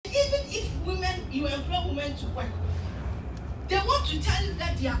you employ women to work, they want to tell you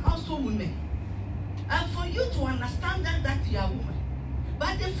that they are also women. And for you to understand that you are women.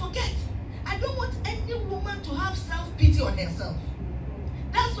 But they forget. I don't want any woman to have self-pity on herself.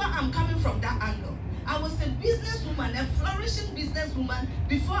 That's why I'm coming from that angle. I was a businesswoman, a flourishing businesswoman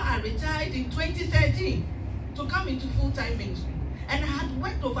before I retired in 2013 to come into full-time ministry. And I had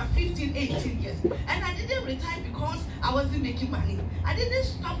worked over 15, 18 years. And I didn't retire because I wasn't making money. I didn't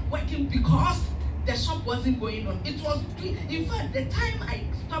stop working because the shop wasn't going on. It was doing, in fact, the time I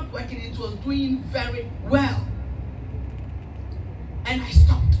stopped working, it was doing very well. And I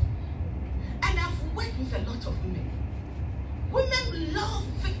stopped. And I've worked with a lot of women. Women love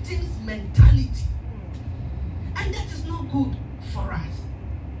victims mentality. And that is not good for us.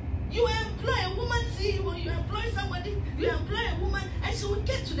 You employ a woman CEO, you employ somebody, you employ a woman, and she will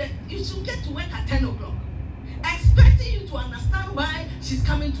get to work at 10 o'clock. Expecting you to understand why she's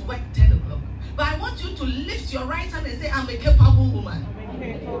coming to work at 10 o'clock. But I want you to lift your right hand and say, I'm a capable woman.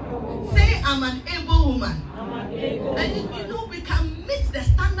 Say, I'm an able woman. And you know, we can meet the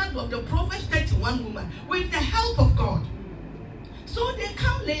standard of the Proverbs 31 woman with the help of God. So they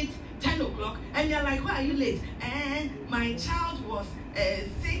come late, 10 o'clock, and they're like, why are you late? And my child was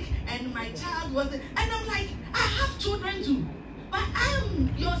sick, and my child was... And I'm like, I have children too. But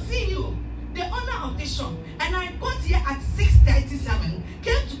I'm your CEO, the owner of this shop. And I got here at 6:37,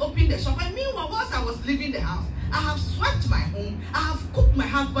 came to open the shop. And meanwhile, whilst I was leaving the house, I have swept my home, I have cooked my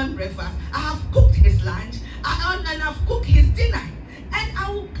husband breakfast, I have cooked his lunch, and I've cooked his dinner. And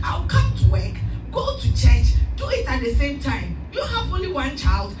I'll come to work, go to church, do it at the same time. You have only one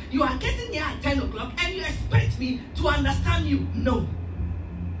child, you are getting here at 10 o'clock, and you expect me to understand you? No.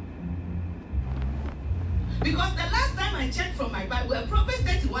 Because the last time I checked from my Bible, a Proverbs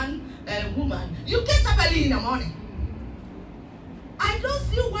 31 woman, you get up early in the morning. I don't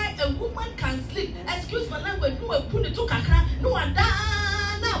see why a woman can sleep. Excuse my language, no one put it to kakra, no one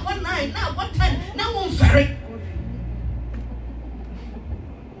now 1 9, now 1 10, now 1 ferry.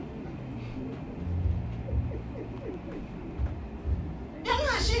 You're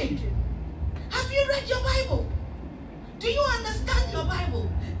not ashamed. Have you read your Bible? Do you understand your Bible?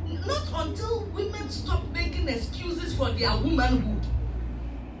 Not until women stop making excuses for their womanhood.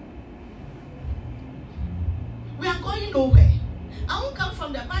 We are going nowhere. I won't come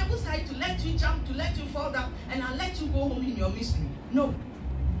from the Bible side to let you jump, to let you fall down, and I'll let you go home in your mystery. No.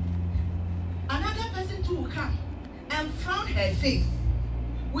 Another person too will come and frown her face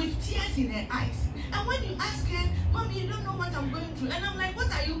with tears in her eyes. And when you ask her, Mommy, you don't know what I'm going through. And I'm like,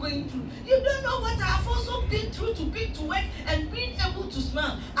 what are you going through? You don't know what I've also been through to be to work and being able to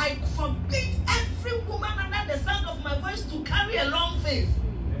smile. I forbid every woman under the sound of my voice to carry a long face.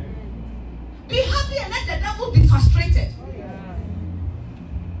 Be happy and let the devil be frustrated.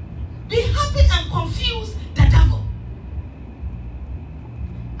 Be happy and confuse the devil.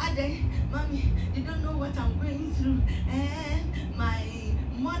 Ade, Mommy, you don't know what I'm going through. And my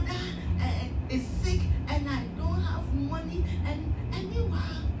mother is sick and I don't have money. And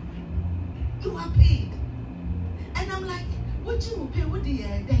meanwhile, you are paid. And I'm like, what you will pay with the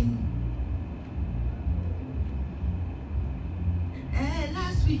then?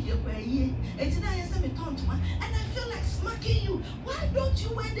 Last week you were here, and today I said me turn to and I feel like smacking you. Why don't you,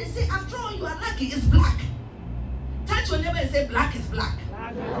 when they say after all you are lucky, it's black? Touch your neighbor and say black is black.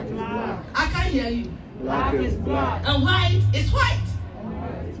 Black is black. I can't hear you. Black is black. And white is white.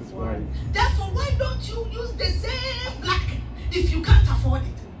 White is white. Therefore, why don't you use the same black if you can't afford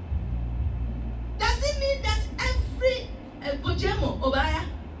it? Does it mean that every Bojemo Obaya,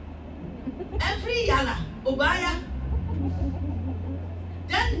 every Yala Obaya?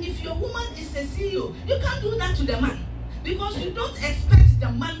 Then if your woman is a CEO, you can't do that to the man because you don't expect the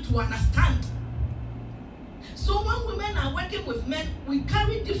man to understand. So when women are working with men, we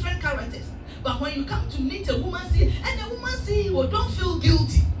carry different characters. But when you come to meet a woman CEO, and the woman CEO don't feel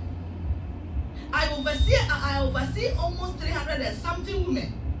guilty. I oversee almost 300 and something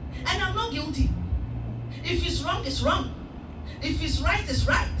women, and I'm not guilty. If it's wrong, it's wrong. If it's right, it's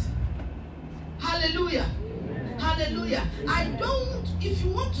right. Hallelujah. Hallelujah. I don't, if you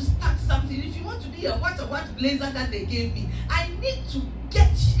want to start something, if you want to be a what blazer that they gave me, I need to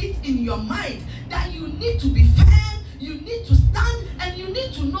get it in your mind that you need to be firm, you need to stand, and you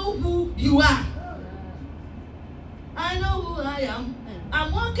need to know who you are. I know who I am.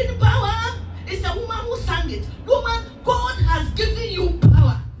 I'm walking in power. It's a woman who sang it. Woman, God has given you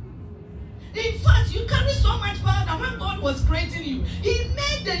power. In fact, you carry so much power that when God was creating you, He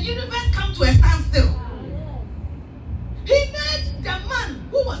made the universe come to a standstill. He made the man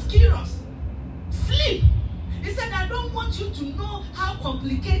who was curious sleep. He said, I don't want you to know how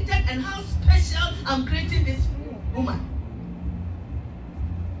complicated complicated and how special I'm creating this woman.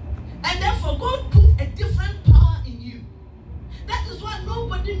 And therefore God put a different power in you. That is why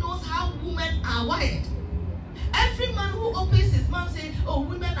nobody knows how women are wired. Every man who opens his mouth saying, oh,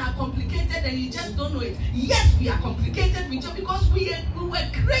 women are complicated and you just don't know it. Yes, we are complicated because we were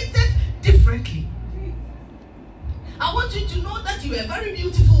created differently. I want you to know that you are a very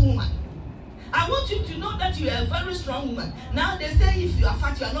beautiful woman. I want you to know that you are a very strong woman. Now they say if you are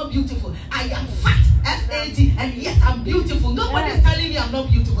fat, you are not beautiful. I am fat, F-A-T, and yet I'm beautiful. Nobody is telling me I'm not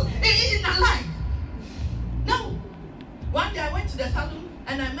beautiful. It's a lie. No. One day I went to the salon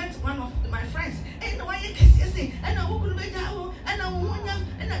and I met one of my friends. And I say, and I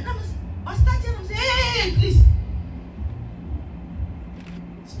was starting to say, hey, please.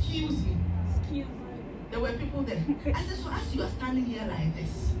 Excuse me. There were people there. I said, so as you are standing here like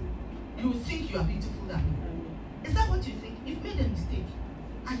this, you think you are beautiful that way. Is that what you think? You've made a mistake.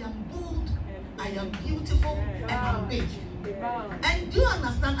 I am bold, I am beautiful, and I'm big. And do you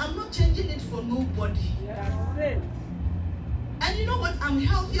understand? I'm not changing it for nobody. And you know what? I'm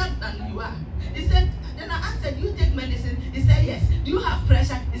healthier than you are. He said, then I asked him, do you take medicine? He said, yes. Do you have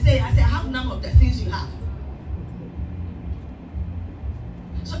pressure? He said, I said, I have none of the things you have.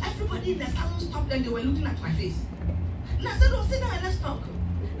 So everybody in the salon stopped and they were looking at my face. And I said, oh, sit down and let's talk.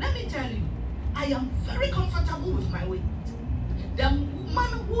 Let me tell you, I am very comfortable with my weight. The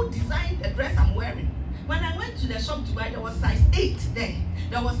man who designed the dress I'm wearing, when I went to the shop to buy, there was size 8 there.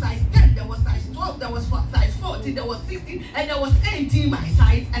 There was size 10, there was size 12, there was size 14, there was 16, and there was 18 my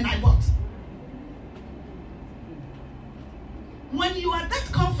size, and I bought. When you are that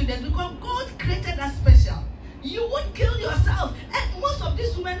confident, because God created us special, you won't kill yourself. And most of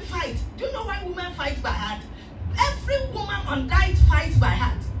these women fight. Do you know why women fight by heart? Every woman on diet fights by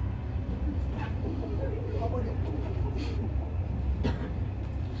heart.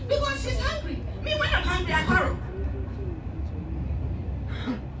 Because she's hungry. Me, when I'm hungry, I quarrel.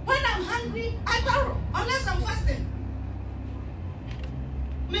 When I'm hungry, I quarrel. Unless I'm fasting.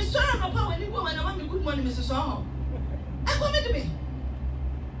 Miss Sarah, Papa, when you go and I want me good morning, Mrs. Soho. I come to me.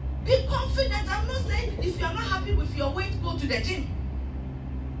 Be confident. I'm not saying if you are not happy with your weight, go to the gym.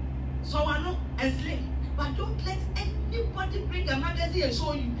 So I know and slim. But don't let anybody bring a magazine and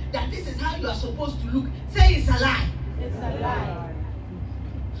show you that this is how you are supposed to look. Say it's a lie. It's a lie.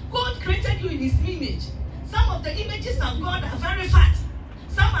 God created you in His image. Some of the images of God are very fat.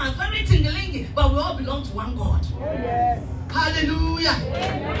 Some are very tingling, but we all belong to one God. Yes. Hallelujah.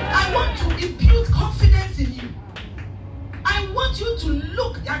 I want to impute confidence in you. I want you to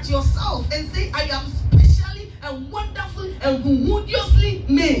look at yourself and say, I am specially and wonderful and wondrously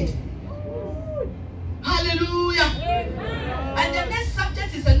made. Hallelujah. And the next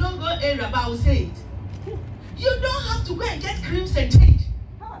subject is a no-go area, but I will say it. You don't have to go and get creams and change.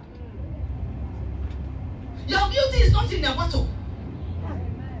 Your beauty is not in a bottle.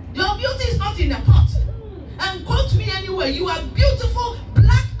 Your beauty is not in a pot. And quote me anywhere. You are beautiful,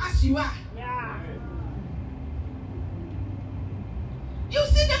 black as you are. You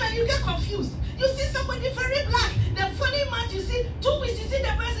see them and you get confused. You see somebody very black. The funny man, you see 2 weeks, you see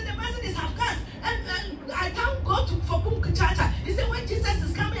the person is half caste. And I can't go for Book Chacha. He said, when Jesus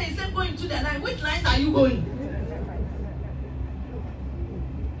is coming, he said, going to the line. Which lines are you going?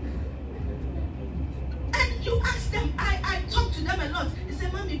 And you ask them, I talk to them a lot. He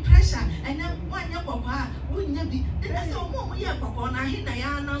said, Mommy, pressure. And then one year, Papa, wouldn't you be? Then I said, oh, Mom, yeah, Papa, and I hit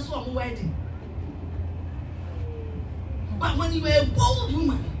Diana, so I'm wedding. But when you are a bold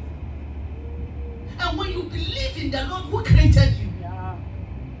woman, and when you believe in the Lord who created you,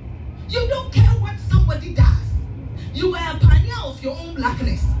 you don't care what somebody does. You are a pioneer of your own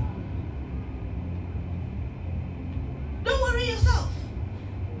blackness. Don't worry yourself.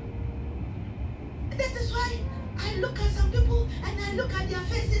 That is why I look at some people and I look at their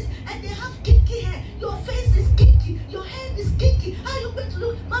faces and they have kinky hair. Your face is kinky. Your hair is kinky. How are you going to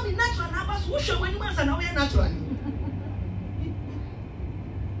look? Mommy, natural. Now, but who show when you want to know you're natural?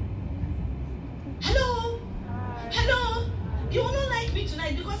 Hello? Hello? You will not like me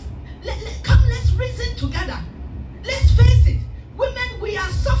tonight because come, let's reason together. Let's face it. Women, we are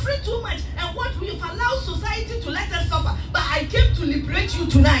suffering too much and what we've allowed society to let us suffer. But I came to liberate you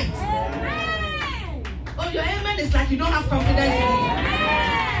tonight. Amen. Oh, your amen is like you don't have confidence in me.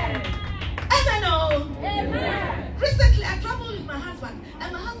 Amen. Oh. Amen. Recently, I traveled with my husband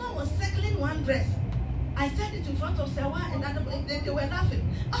and my husband was circling one dress. I said it in front of Sewa and they were laughing.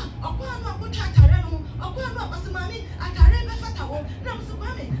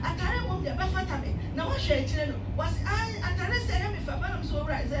 Now what should I tell you? Was I say if I'm so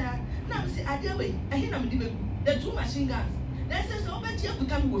right there? Now see I deal with the 2 machine guns. Then says, "Oh, but you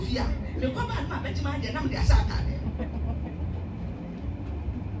become with fear." The cover and my bedroom, and I'm the Asaka.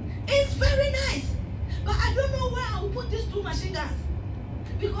 It's very nice, but I don't know where I will put these 2 machine guns.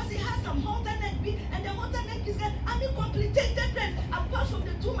 Because it has some alternate beat, and the alternate is complicated dress. Apart from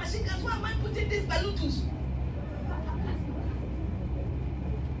the 2 machine guns, why am I putting this Bluetooth?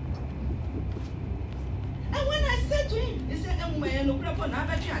 And when I said to him, he said,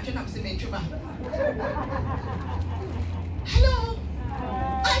 hello.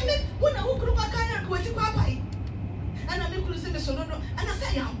 I mean, when I woke up, I go to Papa. And I'm going to say, and I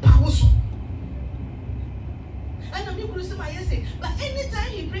say, I'm powerful. And I'm going to say, my essay. But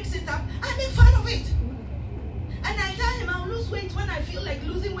anytime he brings it up, I make fun of it. And I tell him I'll lose weight when I feel like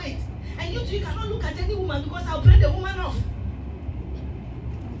losing weight. And you too, you cannot look at any woman because I'll pray the woman off.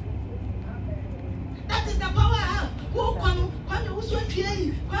 That is the power I have. Oh, come who's one PA?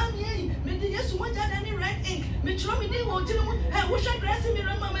 Come here. Me the yes one that any red ink. Me throw me name on tell me. Hey, what's your dressing me?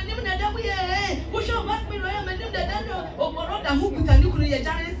 Run my name that we. Hey, what's your back me? Run my name that no. Oh, but that who put a new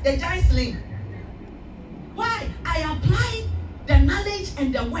a giant sling. Why? I apply the knowledge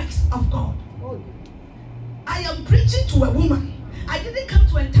and the works of God. I am preaching to a woman. I didn't come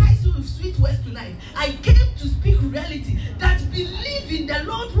to entice you with sweet words tonight. I came to speak reality. That believe in the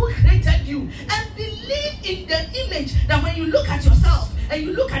Lord who created you. And believe in the image that when you look at yourself and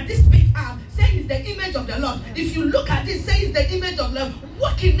you look at this big arm, say it's the image of the Lord. If you look at this, say it's the image of the Lord.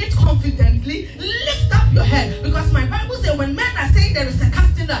 Walk in it confidently. Lift up your head. Because my Bible says when men are saying there is a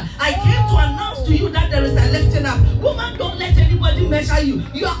casting down, I came to announce to you that there is a lifting up. Woman, don't let anybody measure you.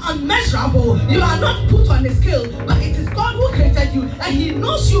 You are unmeasurable. You are not put on a scale. But it is God who created you. And He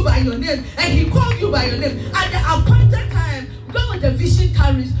knows you by your name. And He called you by your name. At the appointed time, when the vision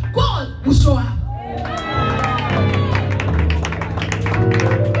carries, God will show up.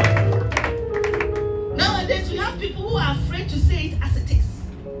 Nowadays, we have people who are afraid to say it as it is.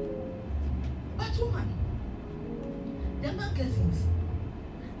 But woman, the magazines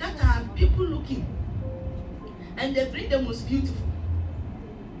that have people looking and they bring the most beautiful,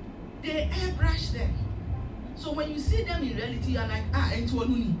 they airbrush them. So when you see them in reality, you're like, into a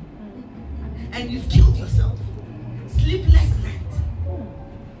nuni. And you've killed yourself. Sleepless night.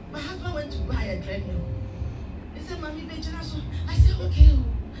 My husband went to buy a treadmill. He said, Mommy, I said, okay,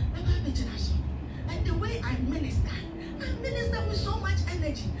 and the way I minister with so much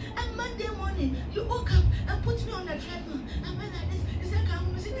energy. And Monday morning, you woke up and put me on the treadmill. I went like this. He said,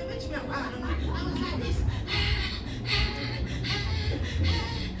 come sit and me. I was like this.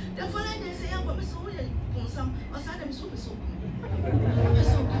 The following day, say, I'm going to say, some or them so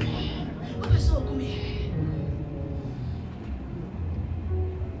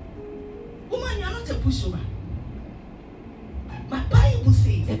woman, you are not a pushover. My Bible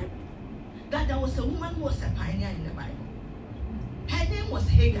says that there was a woman who was a pioneer in the Bible. Her name was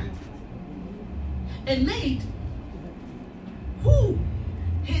Hagar, a maid who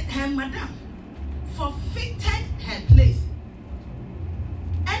her madam forfeited her place.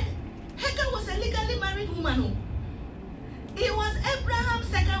 And Hagar was a legally married woman. It was Abraham's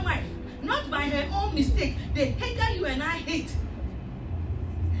second wife, not by her own mistake. The Hagar you and I hate.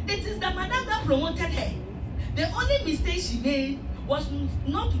 It is the madam that promoted her. The only mistake she made was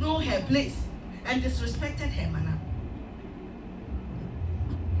not to know her place and disrespected her madam.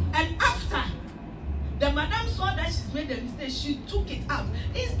 And after the madam saw that she's made a mistake, she took it out.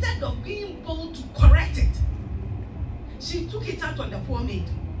 Instead of being bold to correct it, she took it out on the poor maid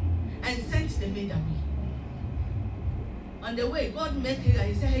and sent the maid away. On the way, God met Hagar.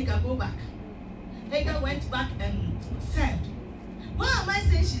 He said, Hagar, go back. Hagar went back and said, why am I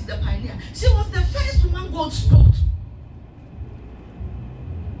saying she's the pioneer? She was the first woman God spoke to.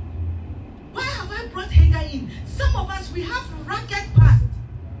 Why have I brought Hagar in? Some of us, we have ragged past.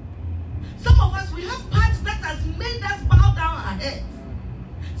 Some of us, we have parts that has made us bow down our heads.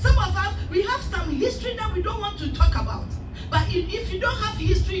 Some of us, we have some history that we don't want to talk about. But if you don't have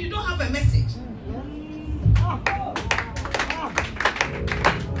history, you don't have a message.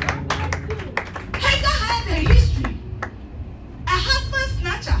 Hagar had a history. A husband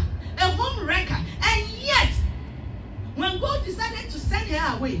snatcher, a home wrecker. And yet, when God decided to send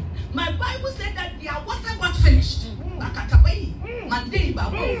her away, my Bible said that their water got finished.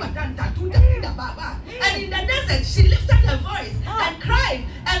 And in the desert, she lifted her voice and cried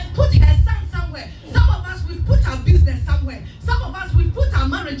and put her son somewhere. Some of us, we've put our business somewhere. Some of us, we've put our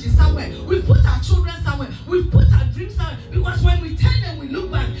marriages somewhere. We've put our children somewhere. We've put our dreams somewhere. Because when we turn and we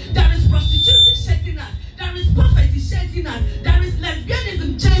look back, there is prostitution shaking us. There is poverty shaking us. There is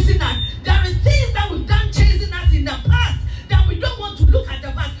lesbianism chasing us. There is things that we've done chasing us in the past that we don't want to look at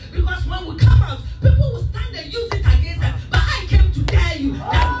the past. Because when we come out, people will stand and use it against us. But I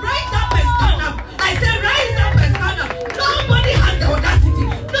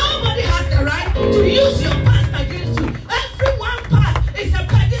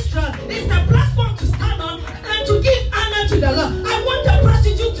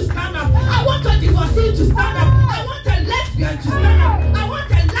stand up. I want a lesbian to stand up. I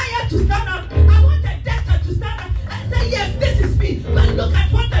want a liar to stand up. I want a debtor to stand up and say, yes, this is me. But look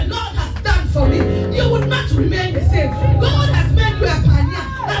at what the Lord has done for me. You would not remain the same. God has made you a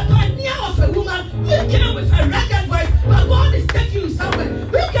pioneer of a woman who came with a ragged voice, but God is taking you somewhere.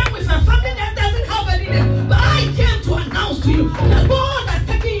 Who came with a family that doesn't have any name, but I came to announce to you that God has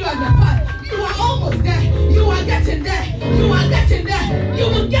taken you on the path. You are almost there. You are getting there. You are getting there. You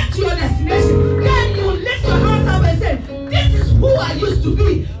will get to your destination. Then you will lift your hands up and say, this is who I used to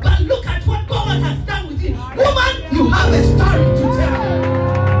be, but look at what God has done with you. Woman, you have a story to tell.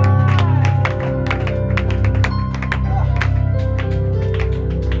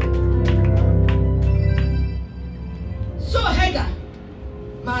 So Hagar,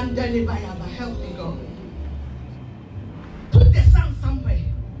 man, help me, God. Put the son somewhere.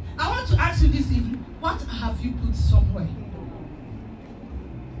 I want to ask you this evening, what have you put somewhere?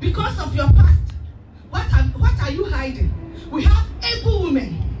 Because of your past, what are you hiding? We have able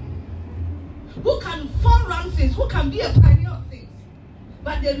women who can forerun things, who can be a pioneer of things.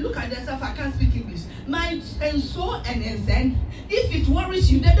 But they look at themselves, I can't speak English. My and so and then, if it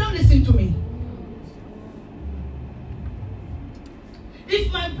worries you, they don't listen to me.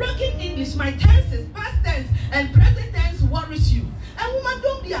 If my broken English, my tenses, past tense, and present tense worries you, and woman,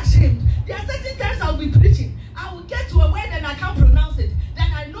 don't be ashamed. There are certain times I'll be preaching. I will get to a word and I can't pronounce it. Then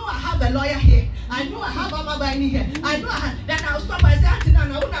I know I have a lawyer here. I know I have Mama Baini here. I know then I'll stop and say, Auntie,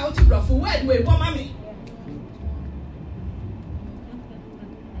 I want to go for word, wait, mommy.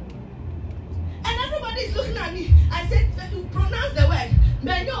 And everybody is looking at me. I said, pronounce the word.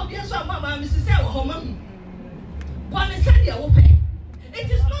 It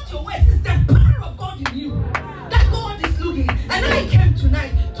is not your words, it's the power of God in you that God is looking. And I came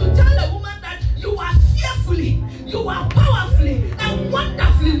tonight to tell a woman that you are fearfully, you are powerfully and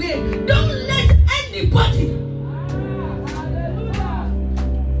wonderfully made. Don't let anybody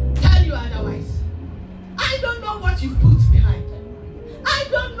tell you otherwise. I don't know what you've put behind. I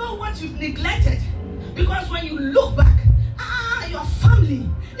don't know what you've neglected. Because when you look back, your family,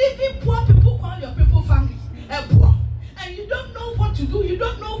 even poor people call your people family poor. And you don't know what to do, you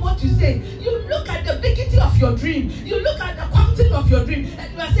don't know what to say. You look at the biggity of your dream, you look at the quantum of your dream,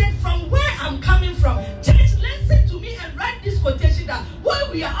 and you are saying, from where I'm coming from. Church, listen to me and write this quotation that where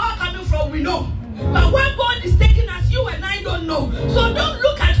we are all coming from, we know. But where God is taking us, you and I don't know. So don't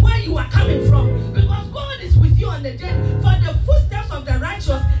look at where you are coming from, because God is with you on the journey. For the footsteps of the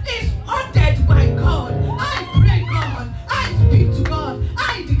righteous is ordered by God. I pray God, I speak to God,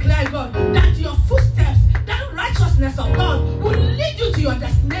 I declare God, that your footsteps, that righteousness of God will lead you to your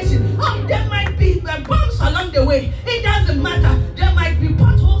destination. There might be bumps along the way. It doesn't matter. There might be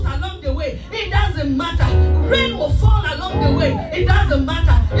potholes along the way. It doesn't matter. Rain will fall along the way. It doesn't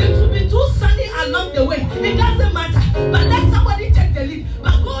matter. It will be too sunny along the way. It doesn't matter. But let somebody take the lead.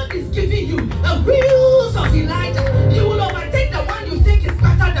 But God is giving you the wheels of Elijah. You will overtake the one you think is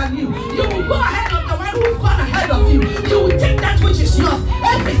better than you. You will go ahead of the one who's gone ahead of you. You will take that which is yours.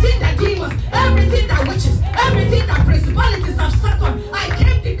 Everything that demons, everything that witches, everything that principalities have sat on, I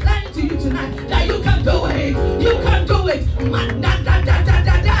came declaring to you tonight that you can do it. You can do it.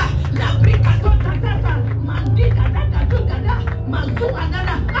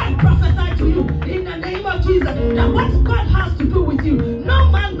 I prophesy to you in the name of Jesus that what God has to do with you, no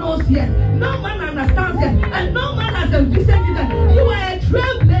man knows yet, no man understands yet, and no man has envisaged it. You are a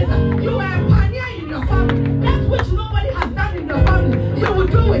trailblazer. You are a pioneer in your family. That which nobody has done in your family, you will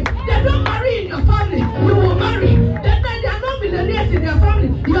do it. They don't marry in your family, you will marry. They are not millionaires in your family,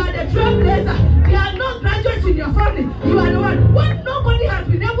 you are the trailblazer. They are not graduates in your family, you are the one. What nobody has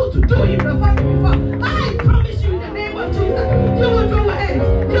been able to do in your family before, I promise you in the name of Jesus, you will do it.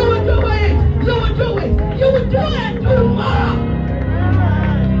 You will do it. You will do it. You will do it tomorrow.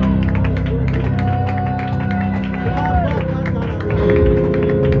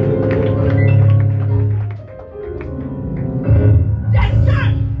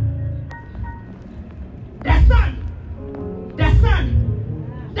 The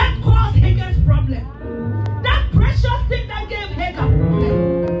son that caused Hagar's problem, that precious thing that gave Hagar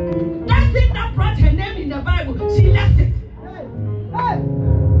problem, that thing that brought her name in the Bible, she left it.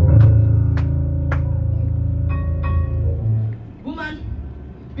 Woman,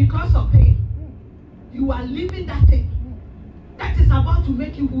 because of pain, you are leaving that thing that is about to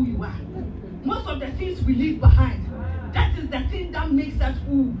make you who you are. Most of the things we leave behind, that is the thing that makes us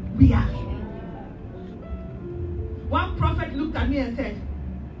who we are. One prophet looked at me and said,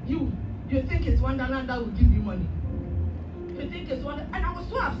 you think it's Wonderland that will give you money? You think it's Wonderland? And I was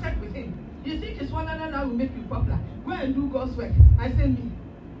so upset with him. You think it's Wonderland that will make you popular? Go and do God's work. I said, me,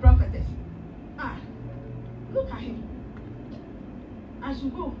 prophetess. Look at him. I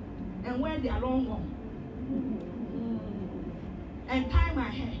should go and wear their long one and tie my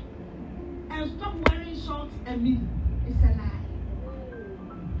hair and stop wearing shorts and mini. It's a lie.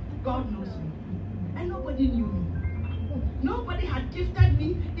 God knows me. And nobody knew me. Nobody had gifted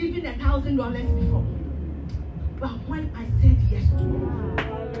me even $1,000 before. But when I said yes to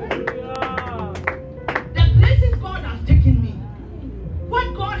God, the places God has taken me,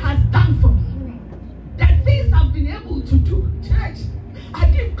 what God has done for me, the things I've been able to do, church, I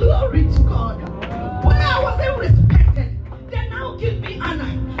give glory to God. When I wasn't respected, they now give me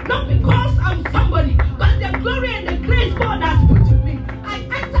honor. Not because I'm somebody, but the glory and the grace God has put in me. I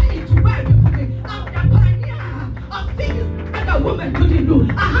enter into where people think I'm the pioneer of things that a woman couldn't do.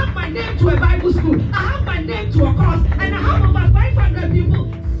 I have my name to a Bible school. I have my name to a course. And I have over 500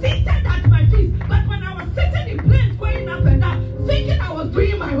 people seated at my feet. But when I was sitting in planes going up and down, thinking I was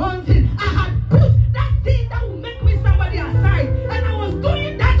doing my own thing, I had put that thing that would make me somebody aside. And I was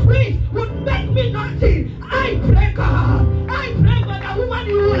doing that which would make me nothing. I pray God. I pray God that woman,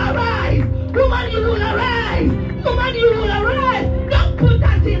 you will arise. Woman, you will arise. Woman, you will arise. Don't put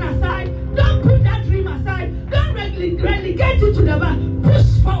that thing aside. Don't put that dream aside. Don't relegate it to the back.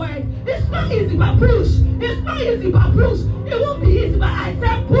 Push forward. It's not easy, but push. It's not easy, but push. It won't be easy, but I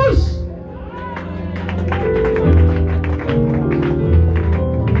said push.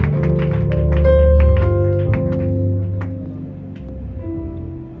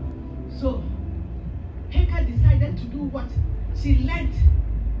 So, Hagar decided to do what she learned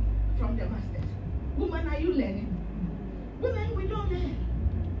from the masters. Woman, are you learning? Women, we don't learn.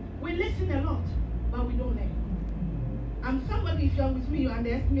 We listen a lot, but we don't learn. I'm somebody, if you're with me, you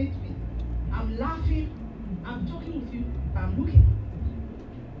underestimate me. I'm laughing, I'm talking with you, but I'm looking.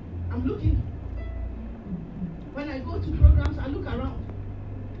 I'm looking. When I go to programs, I look around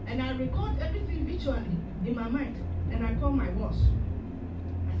and I record everything visually in my mind. And I call my boss.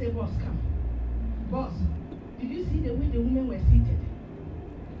 I say, boss, come. Boss, did you see the way the women were seated?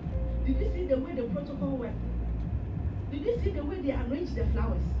 Did you see the way the protocol went? Did you see the way they arranged the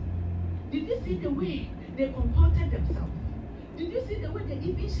flowers? Did you see the way they comported themselves? Did you see the way they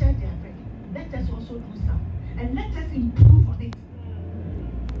even shared their bread? Let us also do some. And let us improve on it.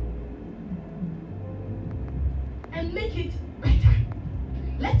 And make it better.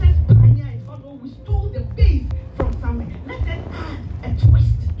 Let us pioneer it. Although we stole the base from somewhere, let us add a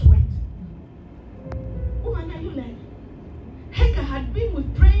twist to it. Woman, are you learning? Hagar had been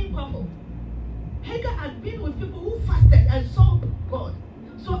with praying couple. Hagar had been with people who fasted and saw God.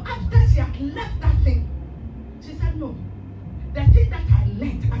 So after she had left that thing, she said, no, the thing that I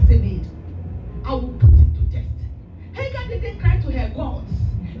learned as a maid, I will put it to test. Hagar didn't cry to her gods.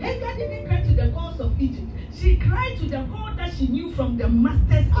 Hagar didn't cry to the gods of Egypt. She cried to the God that she knew from the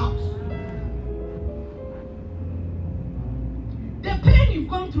master's house. The pain you've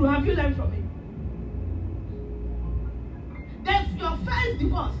gone through, have you learned from it? That's your first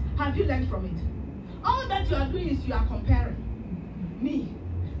divorce, have you learned from it? All that you are doing is you are comparing me,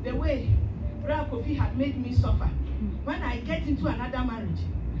 the way Brother Kofi had made me suffer. When I get into another marriage,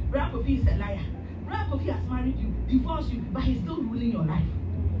 Brother Kofi is a liar. Brother Kofi has married you, divorced you, but he's still ruling your life.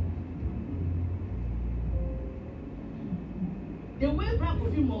 The way Brother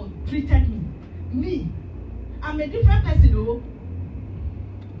Kofi treated me, I'm a different person though.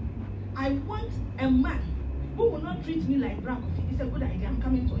 I want a man who will not treat me like Brother Kofi. It's a good idea, I'm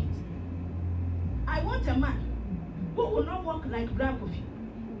coming to it. I want a man who will not walk like Brother Kofi.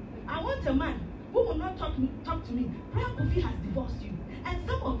 I want a man who will not talk to me. Brother Kofi has divorced you. And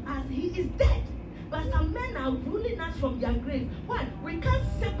some of us, he is dead. But some men are ruling us from their grave. Why? We can't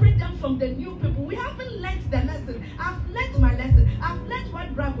separate them from the new people. We haven't learned the lesson. I've learned my lesson. I've learned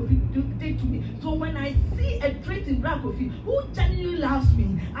what Brother Kofi did to me. So when I see a trait in Brother Kofi who genuinely loves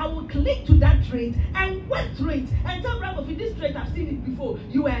me, I will click to that trait and work through it and tell Brother Kofi, this trait, I've seen it before.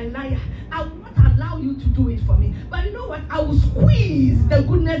 You are a liar. I will not allow you to do it for me. But you know what? I will squeeze the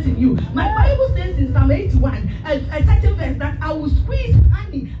goodness in you. My Bible says in Psalm 81, a certain verse, that I will squeeze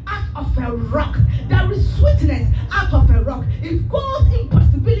honey out of a rock. There is sweetness out of a rock. If God's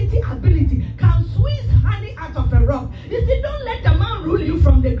impossibility ability can squeeze honey out of a rock, you see, don't let the man rule you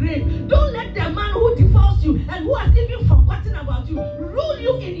from the grave. Don't let the man who divorced you and who has even forgotten about you rule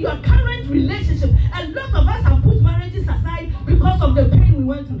you in your current relationship. A lot of us have put marriages aside because of the pain we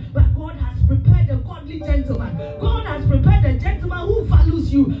went through. But God has prepared a godly gentleman. God has prepared a gentleman who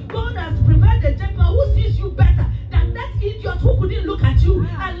values you. God has prepared a gentleman who sees you better than that idiot who couldn't look at you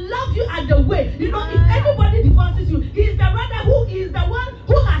and love you at the way. You know, if anybody divorces you, he is the brother who is the one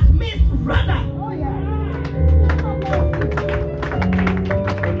who has missed brother. Oh, yeah.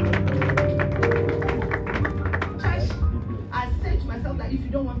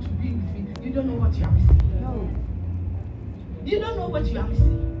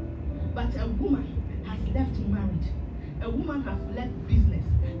 woman has left business,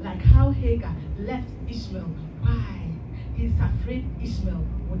 like how Hagar left Ishmael. Why? He's afraid Ishmael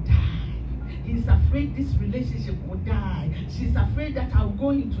would die. He's afraid this relationship will die. She's afraid that I'll go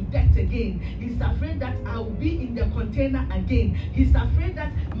into debt again. He's afraid that I'll be in the container again. He's afraid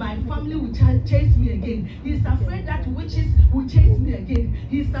that my family will chase me again. He's afraid that witches will chase me again.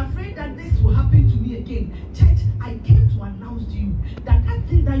 He's afraid that this will happen to me again. Church, I came to announce to you that that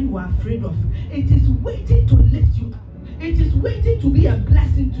thing that you are afraid of, it is waiting to lift you up. It is waiting to be a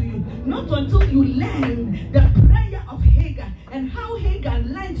blessing to you. Not until you learn the prayer of Hagar and how Hagar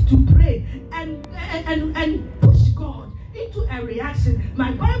learned to pray and push God into a reaction.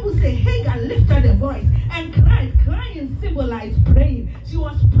 My Bible says Hagar lifted a voice and cried. Crying symbolized praying. She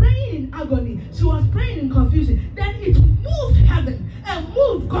was praying in agony. She was praying in confusion. Then it moved heaven and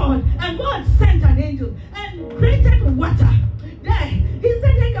moved God. And God sent an angel and created water. There, he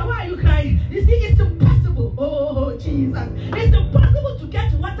said, Hagar, why are you crying? You see, it's impossible. Oh, Jesus. It's impossible to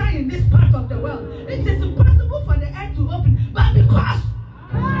get water in this part of the world. It is impossible for the earth to open. But because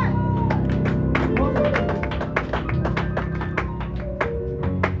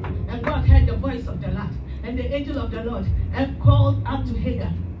and God heard the voice of the Lord, and the angel of the Lord and called out to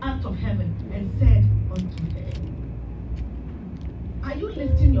Hagar out of heaven and said unto her, are you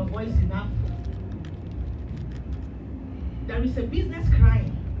lifting your voice enough? There is a business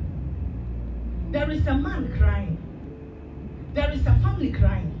crying. There is a man crying. There is a family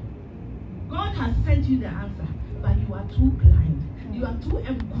crying. God has sent you the answer, but you are too blind. You are too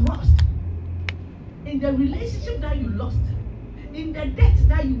engrossed in the relationship that you lost, in the debt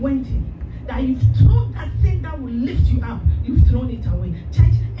that you went in, that you've thrown that thing that will lift you up. You've thrown it away.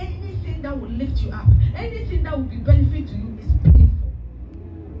 Church, anything that will lift you up, anything that will be benefit to you is painful.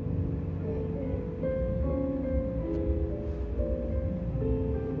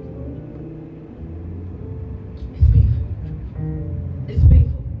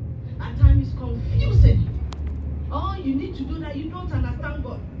 Confusing. Oh, you need to do that. You don't understand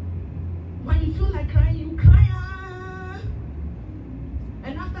God. When you feel like crying, you cry.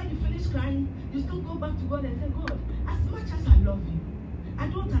 And after you finish crying, you still go back to God and say, God, as much as I love you, I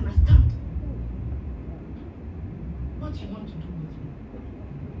don't understand what you want to do with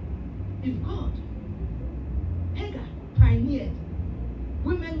me. If God, Hagar pioneered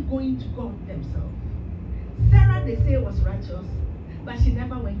women going to God themselves. Sarah, they say, was righteous, but she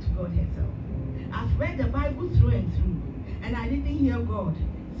never went to God herself. I've read the Bible through and through, and I didn't hear God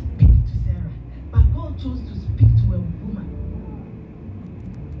speak to Sarah. But God chose to speak to a woman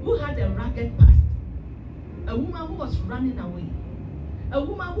who had a ragged past, a woman who was running away, a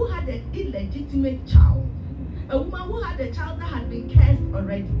woman who had an illegitimate child, a woman who had a child that had been cursed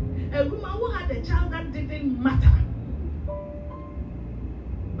already, a woman who had a child that didn't matter.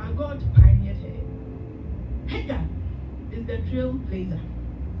 But God pioneered her. Hagar is the trailblazer.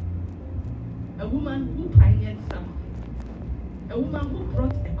 A woman who pioneered something. A woman who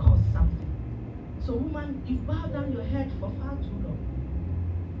brought a cause something. So woman, you've bowed down your head for far too long.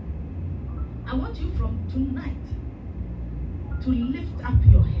 I want you from tonight to lift up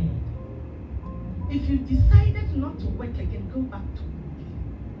your head. If you decided not to work again, go back to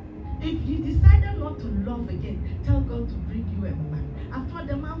work. If you decided not to love again, tell God to bring you a man. After all,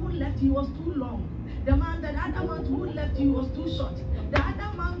 the man who left you was too long. The other man who left you was too short. The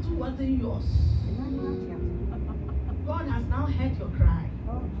other man too wasn't yours. God has now heard your cry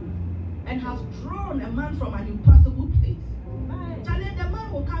and has drawn a man from an impossible place. Charlie, the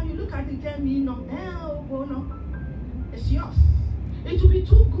man will come, you look at it and tell me, no, it's yours. It will be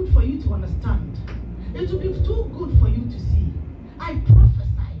too good for you to understand. It will be too good for you to see. I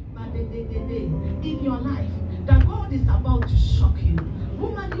prophesy by the day in your life that God is about to shock you.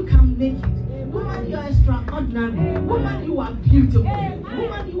 Woman, you can make it. Woman, you are extraordinary. Woman, you are beautiful.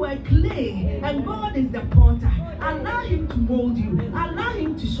 Woman, you are clay. And God is the potter. Allow him to mold you. Allow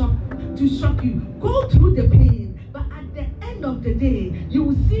him to shock you. Go through the pain. But at the end of the day, you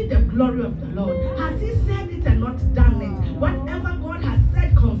will see the glory of the Lord. Has he said it and not done it? Whatever God has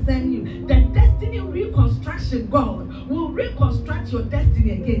said concerning you, the destiny reconstruction, God will reconstruct your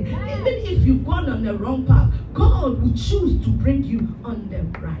destiny again. Even if you've gone on the wrong path, God will choose to bring you on the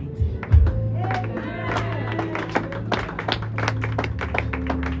right.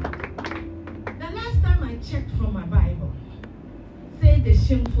 The last time I checked from my Bible, say the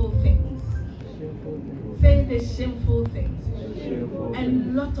shameful things. Say the shameful things. A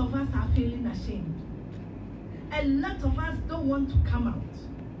lot of us are feeling ashamed. A lot of us don't want to come out.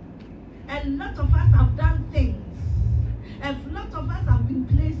 A lot of us have done things. A lot of us have been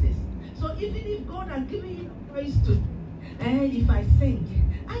places. So even if God has given you a voice to, if I sing,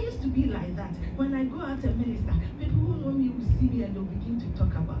 I used to be like that. When I go out and minister, people who know me will see me and they'll begin to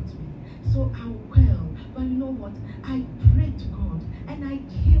talk about me. So I will. But you know what? I prayed to God and I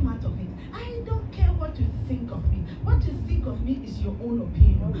came out of it. I don't care what you think of me. What you think of me is your own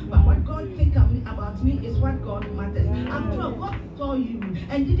opinion. But what God thinks about me is what God matters. After all, God saw you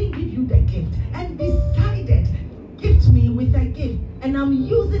and didn't give you the gift and decided, gift me with a gift, and I'm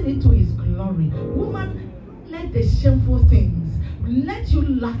using it to his glory. Woman, let the shameful things, let you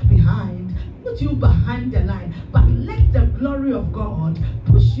lag behind, put you behind the line, but let the glory of God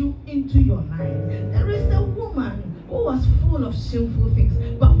push you into your line. There is a woman who was full of shameful things,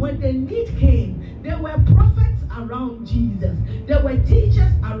 but when the need came, there were prophets around Jesus, there were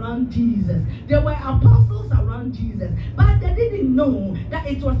teachers around Jesus, there were apostles around Jesus, but they didn't know that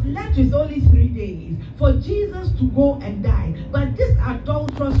it was left with only 3 days for Jesus to go and die. But this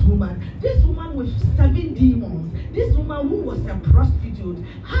adulterous woman, this woman with 7 demons, this woman who was a prostitute,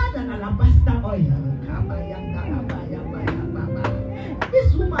 had an alabaster oil.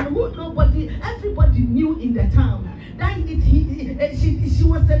 This woman who everybody knew in the town, that she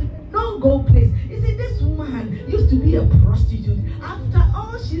was a no-go place. You see, this woman used to be a prostitute. After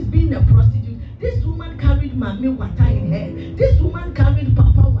all, she's been a prostitute. This woman carried Mami water in her. This woman carried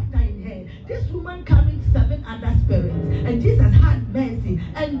Papa water in her. This woman carried 7 other spirits. And Jesus had mercy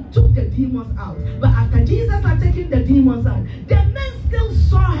and took the demons out. But after Jesus had taken the demons out, the men still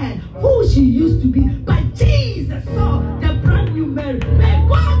saw her, who she used to be. But Jesus saw the brand new Mary. May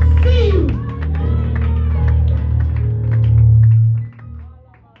God see you.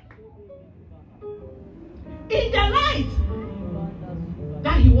 In the light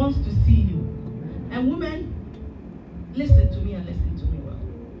that he wants to see you. And women, listen to me and listen to me well.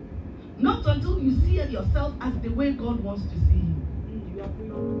 Not until you see yourself as the way God wants to see you.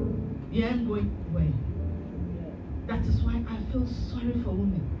 You ain't going away. That is why I feel sorry for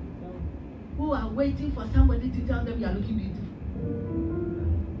women who are waiting for somebody to tell them you are looking beautiful.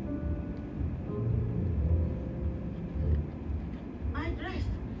 I dressed.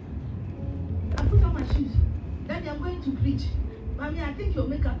 I put on my shoes. Daddy, I'm going to preach. Mommy, I think your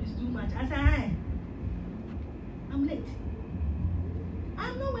makeup is too much. I said, hi. I'm late.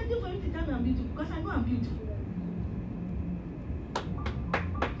 I'm not waiting for you to tell me I'm beautiful because I know I'm beautiful.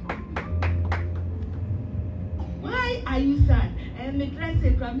 Why are you sad? And my dress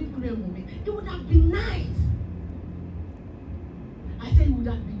said, it would have been nice. I said it would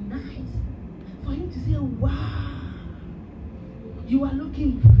have been nice for him to say, wow, you are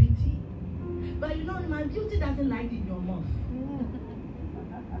looking pretty. But you know, my beauty doesn't lie in your mouth.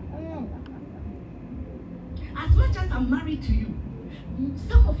 As much as I'm married to you,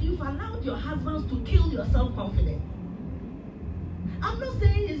 some of you have allowed your husbands to kill your self-confidence. I'm not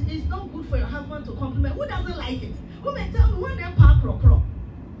saying it's not good for your husband to compliment. Who doesn't like it? Who may tell me when they park crow?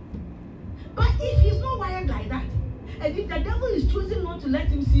 But if he's not wired like that, and if the devil is choosing not to let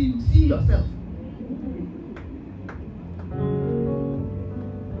him see you, see yourself.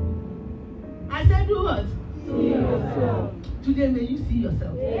 I said, do what? See yourself. Today, may you see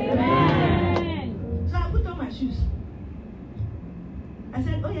yourself. Amen. So I put on my shoes. I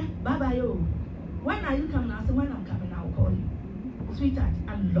said, oh yeah, bye-bye, yo. When are you coming? I said, when I'm coming, I'll call you. Sweetheart,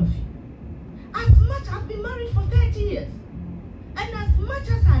 I love you. As much I've been married for 30 years. And as much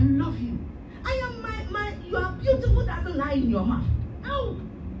as I love you, I am you are beautiful doesn't lie in your mouth. No.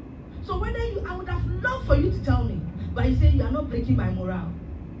 So whether I would have loved for you to tell me, but you say you are not breaking my morale.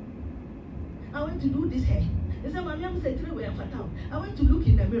 I went to do this hair. They said, Mommy, I'm saying, I went to look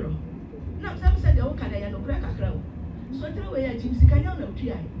in the mirror. Now, some said, oh, can I no crack a crowd? So I tell you, Jim, can you know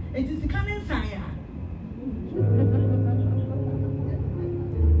try? It is the cannon sign.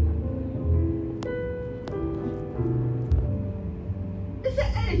 They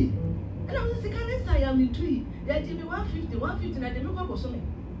said, hey, and I was the cannon sign, I'm in tree. They give me 150, and I didn't know what was on it.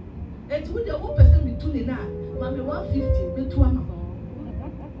 And with the whole person be tuning now, Mommy 150, the 2 hours.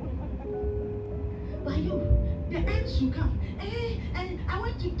 But you, the end should come. And I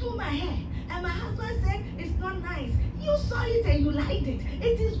went to do my hair. And my husband said, it's not nice. You saw it and you liked it.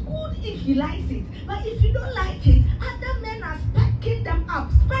 It is good if he likes it. But if you don't like it, other men are specking them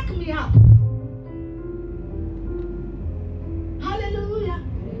up. Spec me up. Hallelujah.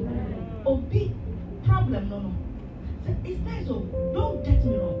 Amen. Oh, big problem, no. So it's nice, oh, don't get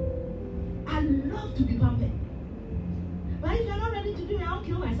me wrong. I love to be pampered. But if you're not ready to do it, I'll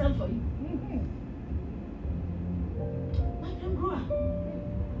kill myself for you.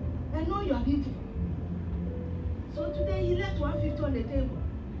 I know you are beautiful. So today he left 150 on the table.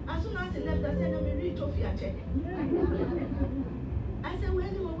 As soon as he left, I said, let me read trophy a check. I said,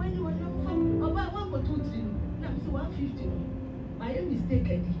 when you were about 1 for 2, 3. Now, 150. My mistake,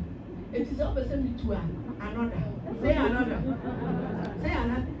 Eddie. It is always me to another. Say another. Say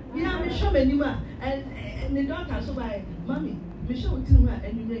another. Yeah, I'm sure anymore. And the doctor so by mommy, Michelle will tell her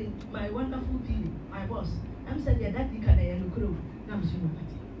anyway, my wonderful tea, my boss. I'm saying that you can and crew. I'm saying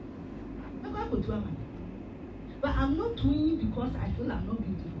but I'm not doing it because I feel I'm not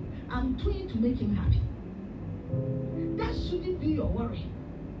beautiful. I'm doing it to make him happy. That shouldn't be your worry.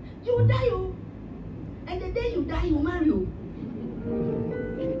 You will die, oh. And the day you die, you marry, oh.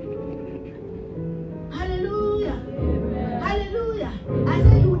 Hallelujah. Amen. Hallelujah. I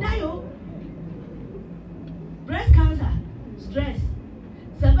said you will die, oh. Breast cancer, stress.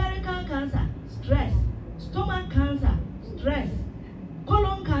 Cervical cancer, stress. Stomach cancer, stress.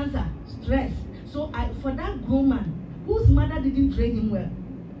 Colon cancer, stress. So for that grown man whose mother didn't train him well,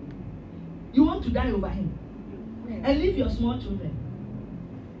 you want to die over him and leave your small children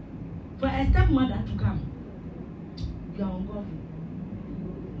for a stepmother to come. You are ungodly.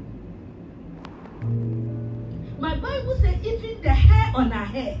 My Bible says even the hair on her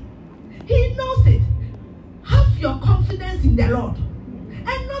head, he knows it. Have your confidence in the Lord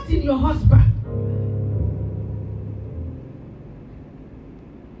and not in your husband.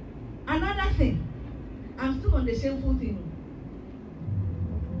 Another thing, I'm still on the shameful thing.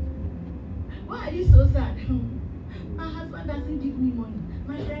 Why are you so sad? My husband doesn't give me money.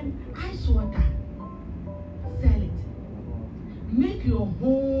 My friend, ice water. Sell it. Make your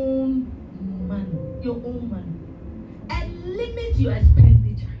own money. And limit your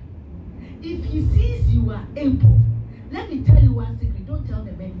expenditure. If he sees you are able, let me tell you one secret. Don't tell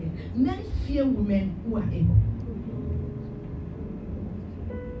the men here. Men fear women who are able.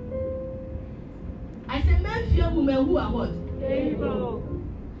 I say men fear women who are what? Able.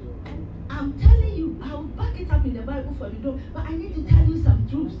 I'm telling you, I will back it up in the Bible for you, but I need to tell you some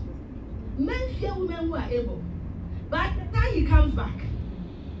truths. Men fear women who are able. But the time he comes back,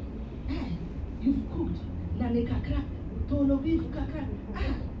 you've cooked. Nane kakra, tono beef kakra.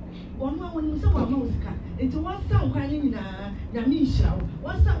 One when you say one mosca, it was some kind in a Yamisha,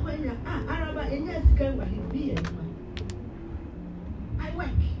 one some when you Araba and yes, can he be. I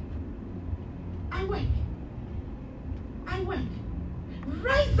work.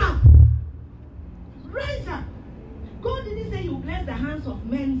 Rise up. God didn't say you bless the hands of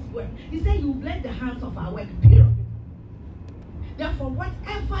men's work. He said you bless the hands of our work, period. Therefore,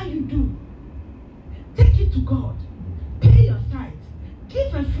 whatever you do, take it to God. Pay your tithes.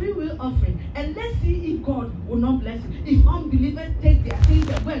 Give a free will offering. And let's see if God will not bless you. If unbelievers take their things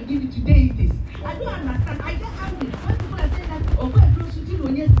and go and give it to deities. I don't understand. I get angry when people are saying that, oh, God, throw shooting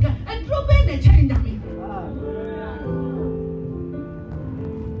on yes, and throw Ben the change at me.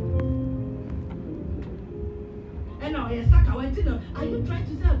 And now, yes, are you trying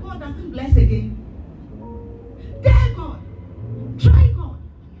to say God doesn't bless again? Dare God. Try God.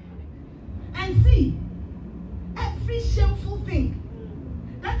 And see every shameful thing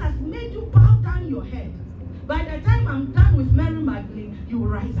that has made you bow down your head. By the time I'm done with Mary Magdalene, you will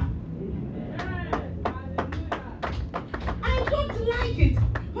rise up. I don't like it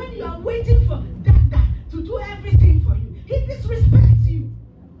when you are waiting for Dada to do everything for you. He disrespects you.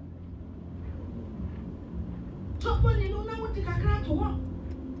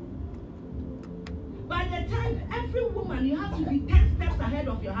 By the time, every woman, you have to be 10 steps ahead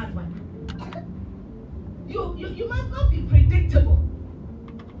of your husband. You must not be predictable.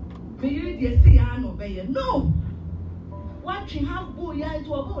 No. Watching how boy ya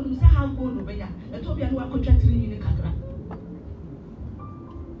into a bone, you say how bone over ya. And to be a new contract in the Kakra.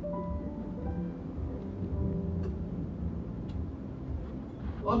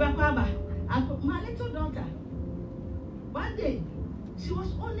 Obekwaba, my little daughter. One day, she was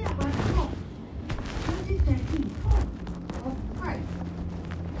only about 4, 2013, 4 or 5.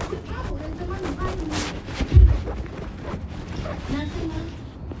 We traveled and the man was buying me. And I said,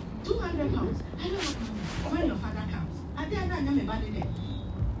 200 pounds. I don't have money. When your father comes, I didn't know my body there.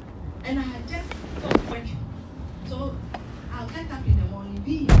 And I had just stopped working. So I'll get up in the morning,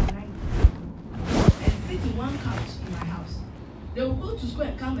 be in the night, and sit in one couch in my house. They will go to school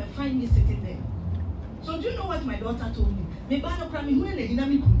and come and find me sitting there. So do you know what my daughter told me? He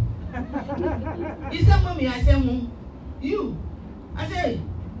said, Mommy, I said, Mom, you. I said,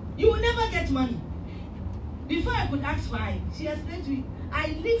 you will never get money. Before I could ask why, she explained to me, I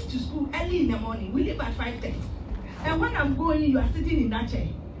leave to school early in the morning. We leave at 5:30. And when I'm going, you are sitting in that chair,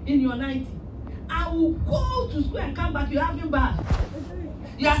 in your 90. I will go to school and come back, you're having bath.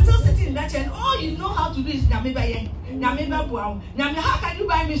 You are still sitting in that chair, and all you know how to do is how can you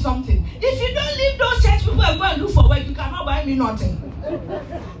buy me something? If you don't leave those church people and go and look for work, you cannot buy me nothing.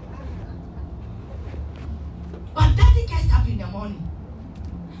 Daddy gets up in the morning,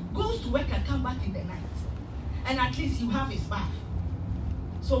 goes to work and come back in the night. And at least you have his bath.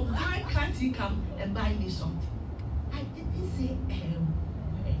 So why can't he come and buy me something? I didn't say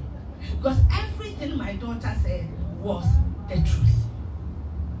because everything my daughter said was the truth.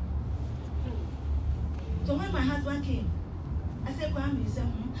 So when my husband came, I said, Kwame, he said,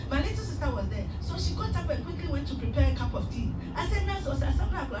 my little sister was there. So she got up and quickly went to prepare a cup of tea. I said, no, so I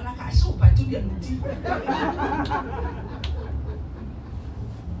show tea.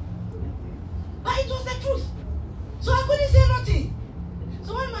 But it was the truth. So I couldn't say nothing.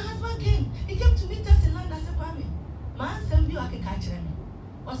 So when my husband came, he came to meet us in London. I said, Kwame, my son be like a catcher.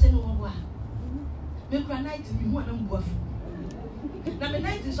 I said, no, what? Me cry night me who am boaf. Na me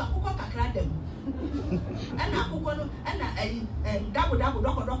night so akoko kakra dem. And akoko no and double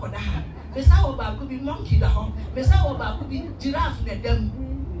doko da ha. Me say wo ba ko bi monkey da ho. Me say wo ba ko bi giraffe na dem.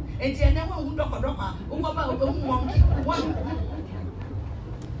 Enti ene wo hu doko a wo ba wo hu monkey. One.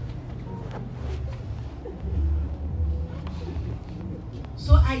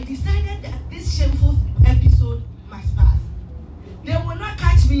 So I decided that this shameful episode must pass. They will not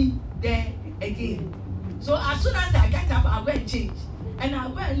catch me there again. So as soon as I get up, I'll go and change. And I'll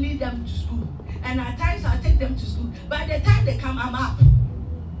go and lead them to school. And at times I'll take them to school. By the time they come, I'm up.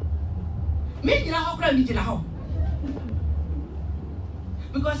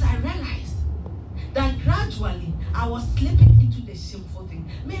 Because I realized that gradually I was slipping into the shameful thing.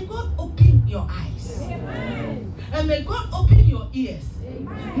 May God open your eyes. Amen. And may God open your ears.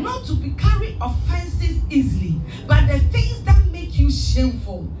 Amen. Not to be carried offenses easily, but the things that make you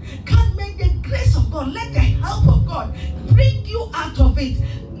shameful. Can make the grace of God, let the help of God bring you out of it.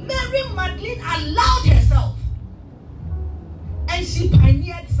 Mary Magdalene allowed herself, and she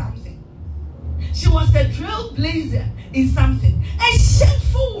pioneered something. She was a trailblazer in something. A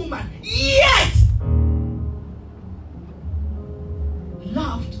shameful woman, yet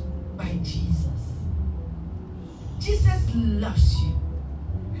loved by Jesus. Jesus loves you.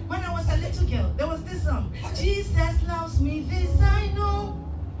 When I was a little girl, there was this song. Jesus loves me, this I know.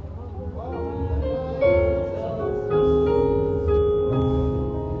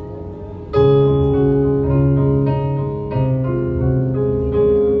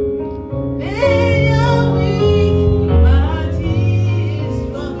 They are weak, but he is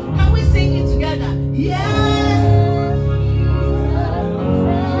strong. Can we sing it together? Yes.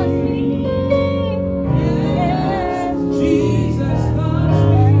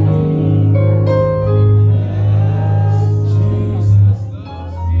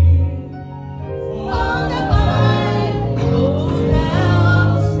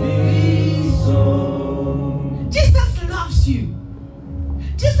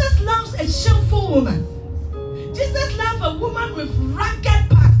 Woman. Jesus loves a woman with ragged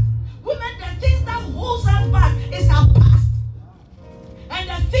past. Women, the things that holds us back is our past. And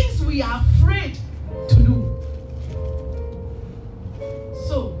the things we are afraid to do.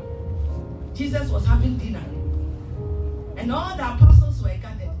 So, Jesus was having dinner. And all the apostles were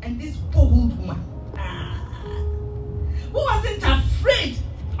gathered. And this bold woman, who wasn't afraid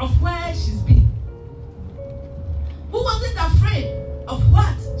of where she's been. Who wasn't afraid of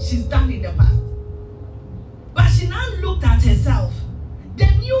what she's done in the past. But she now looked at herself. The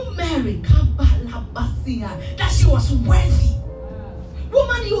new Mary, that she was worthy.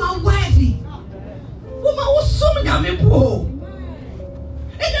 Woman, you are worthy. Woman,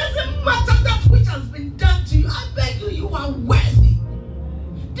 it doesn't matter that which has been done to you. I beg you, you are worthy.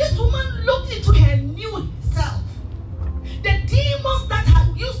 This woman looked into her new self. The demons that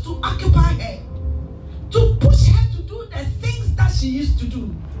had used to occupy her, to push her to do the things that she used to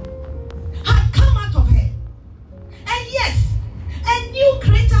do, had come out of her. And yes, a new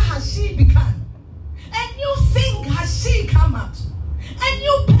creator has she become. A new thing has she come out. A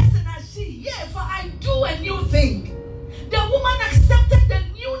new person has she. Yeah, for I do a new thing. The woman accepted the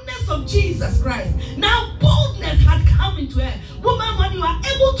newness of Jesus Christ. Now boldness had come into her. Woman, when you are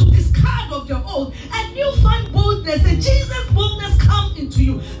able to discard of your old, and you find boldness, and Jesus' boldness come into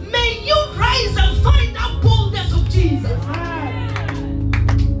you, may you rise and find that boldness of Jesus.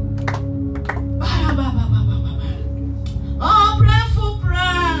 Oh, pray for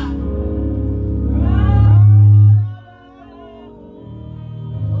prayer.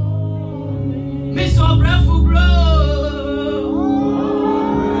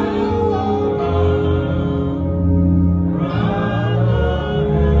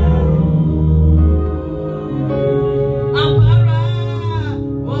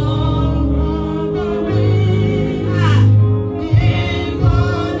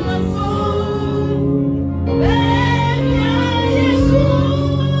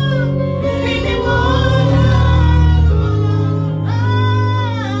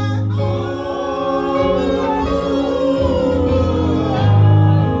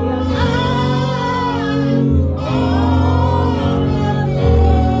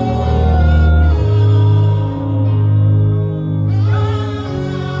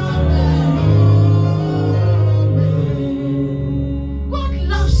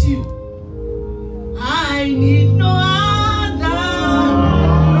 you. I need no other.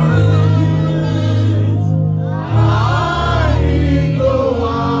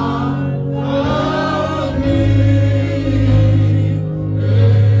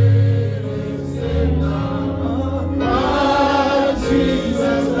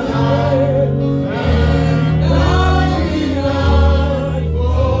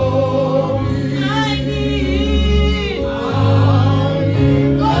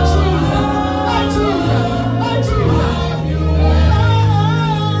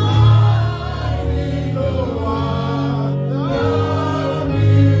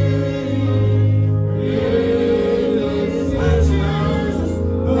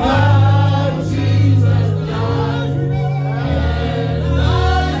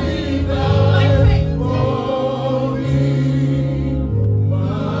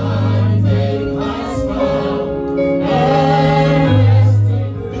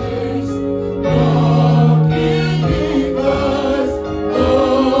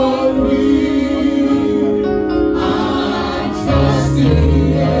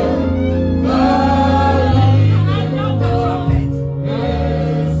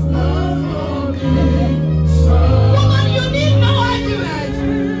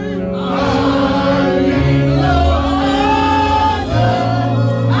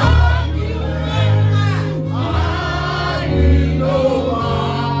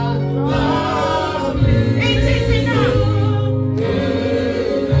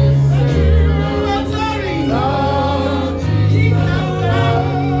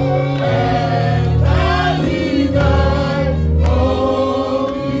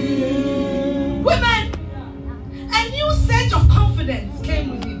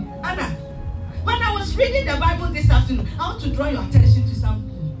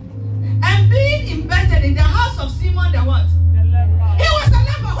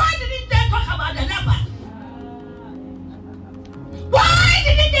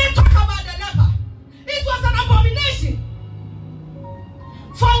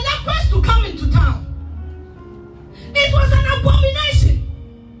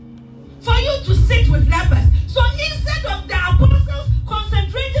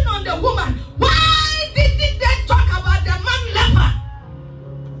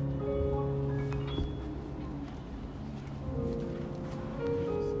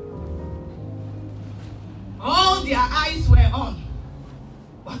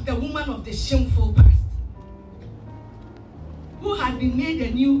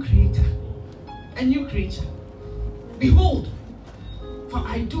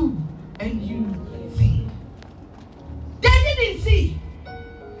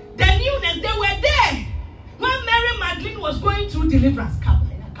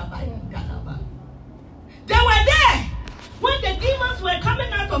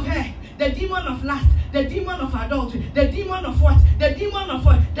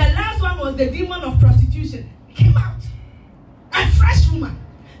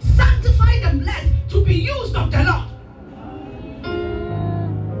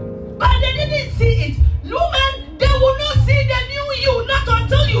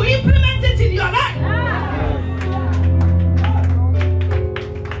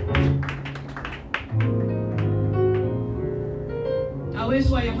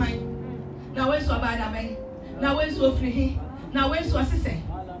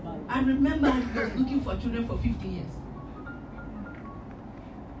 I remember I was looking for children for 50 years.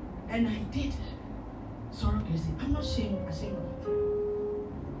 And I did surrogacy. I'm not ashamed of it.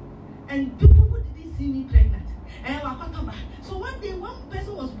 And people who didn't see me pregnant. And I was so one day, one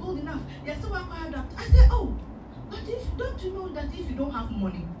person was bold enough. They said, I said, oh, but don't you know that if you don't have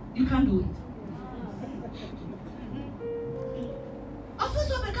money, you can't do it?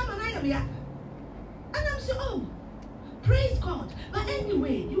 Officer become an area. And I'm saying, oh, praise God. But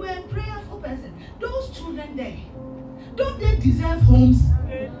anyway, you are a prayerful person. Those children there, don't they deserve homes?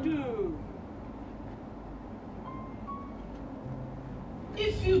 They do.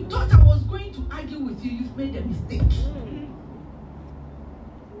 If you thought I was going to argue with you, you've made a mistake.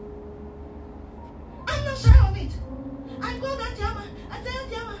 I'm not sure of it. I called that Yama. I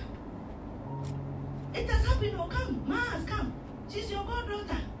said, Yama, it has happened. Oh, come. Ma has come. She's your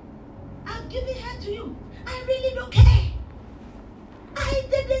goddaughter. I've given her to you. I really don't care. I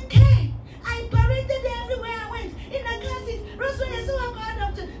didn't care. I paraded her everywhere I went. In the car seat. Rosa, I saw her called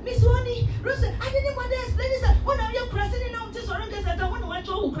up to Miss Wani. Rosa, I didn't want to explain this. When are you crossing now? Just around this, I don't want to watch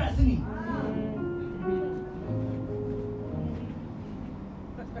you crossing.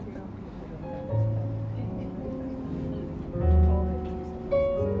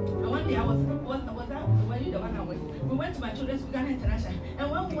 One day I was were you the one I went? We went to my children's Uganda International.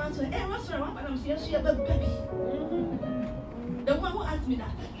 And when we were answer, hey, what's wrong? And I'm saying, she have a baby. The one who asked me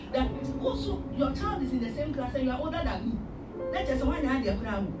that also your child is in the same class and you are older than me. That's just one idea.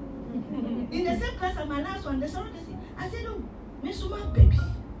 In the same class as my last one, the surrogacy. I said, oh, Miss my baby.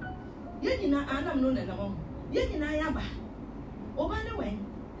 Yenina, I'm known as a mom. Yenina Yaba. Oh, by the way,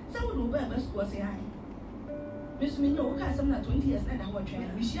 some would obey best was a Miss Mino, okay, some 20 years and I want to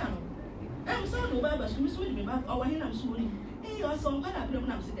train Michiano. I'm sorry, no, but Miss William, or when I'm swooning. Hey, you're so bad at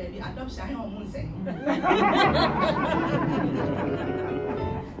them, I'm saying, adoption on one say.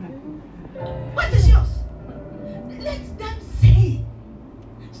 What is yours? Let them say.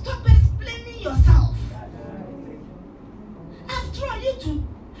 Stop explaining yourself. After all, you to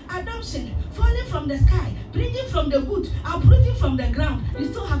adoption, falling from the sky, bringing from the wood, uprooting from the ground, you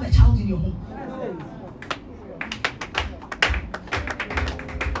still have a child in your home.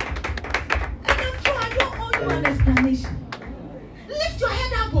 And after all, I don't owe you an explanation. Lift your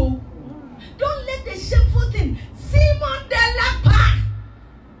head up, oh. Don't let the shameful thing. Simon de Lapa.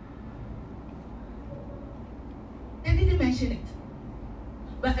 They didn't mention it.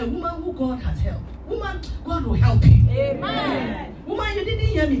 But a woman who God has helped. Woman, God will help you. Amen. Woman, you didn't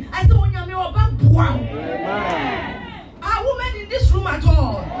hear me. I said, when you're about Amen. Are women in this room at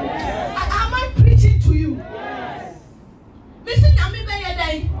all? Yes. Am I preaching to you? Yes. Listen,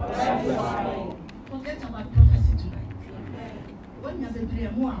 forget about prophecy tonight. When you're the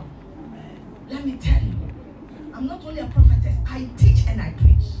wow, let me tell you, I'm not only a prophetess, I teach and I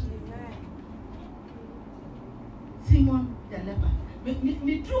preach. Simon the leper.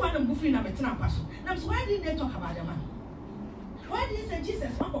 Me drew one of Buffy and I'm a passion. Now, why didn't they talk about the man? Why did he say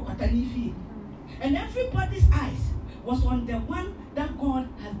Jesus? And everybody's eyes was on the one that God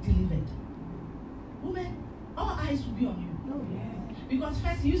has delivered. Women, all eyes will be on you. Because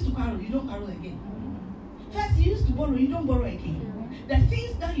first you used to quarrel, you don't quarrel again. First you used to borrow, you don't borrow again. The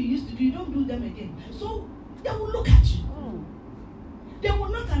things that you used to do, you don't do them again. So they will look at you. They will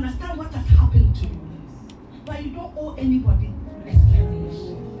not understand what has happened to you. But you don't owe anybody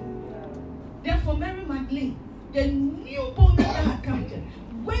explanation. Therefore, Mary Magdalene, the newborn that had come to,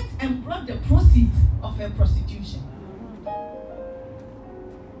 went and brought the proceeds of her prostitution.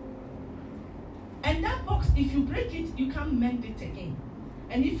 And that box, if you break it, you can't mend it again.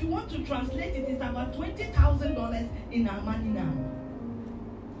 And if you want to translate it, it's about $20,000 in our money now.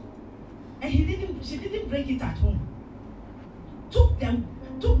 And she didn't break it at home. Took their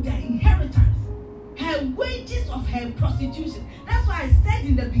inheritance, her wages of her prostitution. That's why I said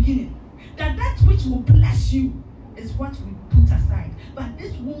in the beginning that which will bless you is what we put aside. But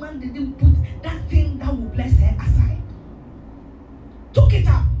this woman didn't put that thing that will bless her aside. Took it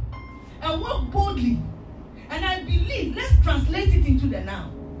up and walked boldly. And I believe, let's translate it into the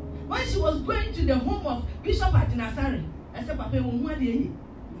now. When she was going to the home of Bishop Adinasari, I said, Papa, and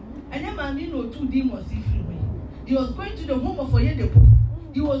then Mami no 2 demons freeway. He was going to the home of Oyedepo.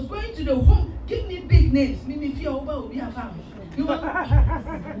 He was going to the home. Give me big names. Mimi Fia Oba will be a family. He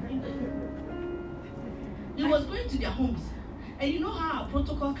was going to their homes. And you know how our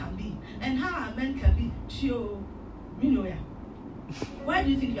protocol can be, and how our men can be. Why do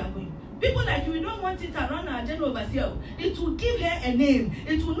you think you are going? People like you, we don't want it around our agenda over here. It will give her a name.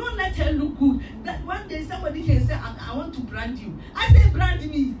 It will not let her look good. That one day somebody can say, I want to brand you. I say, brand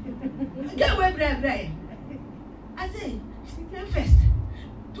me. Get away, Brian. I say, first,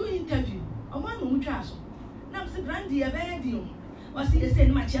 do interview. I want to trash. Now, say, brand you, I or see, you say,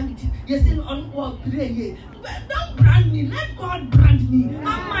 my charity. You say, on what pray. Don't brand me. Let God brand me.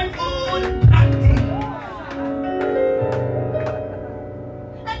 I'm my own branding.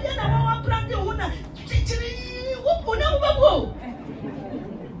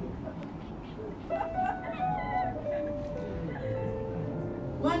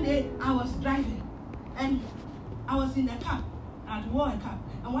 One day I was driving and I was in a cab. I wore a cap.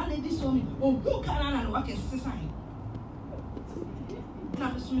 And one lady saw me. Oh, who can I work in society? And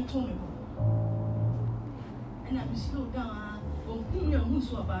I was told me. And I was slowed down. Oh, who knew who's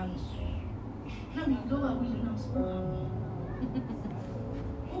so about it? Now me go away and I'm so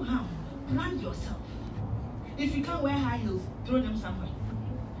oh, how? Brand yourself. If you can't wear high heels, throw them somewhere.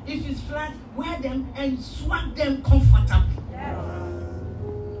 If it's flat, wear them and swag them comfortably. Yes.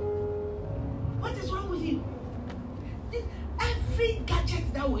 What is wrong with you? Every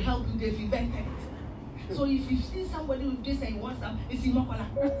gadget that will help you, they've invented it. So if you see somebody with this and you want some, it's in Mokola.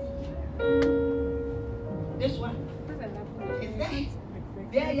 This one. Is there?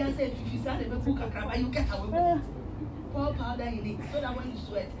 There you say if you start a cook a crab, you get away with it. Pour powder in it so that when you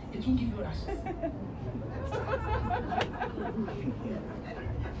sweat, it won't give you rashes.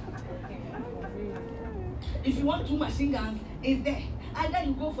 If you want 2 machine guns, it's there. Either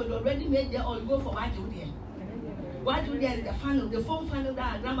you go for the already made there or you go for what you there. What you there is the funnel, the foam funnel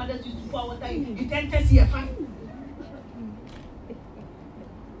that our grandmothers used to pour water in. It enters here, fine.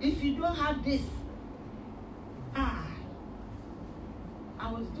 If you don't have this, I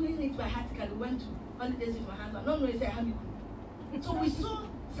was doing it by Hatika. We went to holidays with my husband. No, he said, Hami. So we saw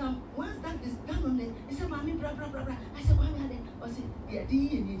some, once that is done on it, he said, Mommy, blah, blah, blah, blah. I said, Mommy, I said, yeah,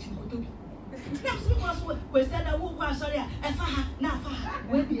 the now, some was said, I won't go, sorry, I found now,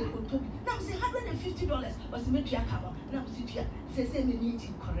 when we go to now, say $150 was the material cover. Now, say, send me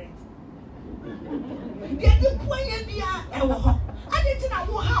correct. The point be I didn't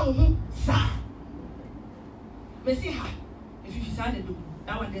know how, sir. Messi, if you decided to do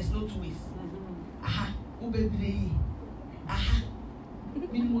that one, there's no two ways. Ube.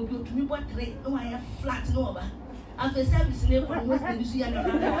 Minimum to me, what rate? No, I have flat no over. After service, name on West Venezuela.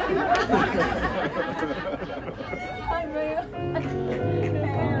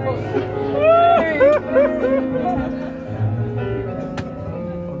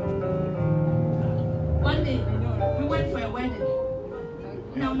 One day, we went for a wedding.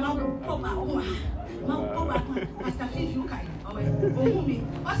 Now, Pastor Fifi, you can.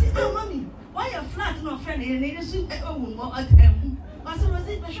 I said, oh, Mommy, why are flat no friend? And they just I said, was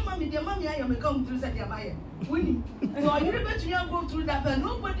it? But mommy, dear mommy, I am come through that buyer. Winnie. So are you able to go through that? But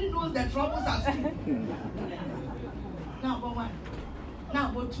nobody knows the troubles are still. Now, but one.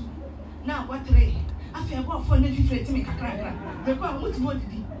 Now, but two. Now, what three? I feel about 450 to make a crack. The one, what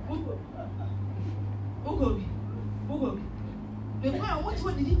did he? Who go? The one, what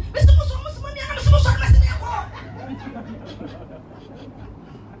did he? Mr. Musso, money, I'm supposed to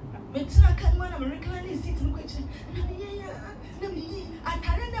but I can't want American sitting question. I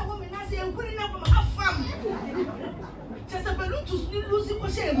carry that woman as a putting up on half family. Just a balloon to sleep, losing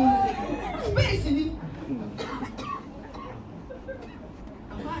space in it.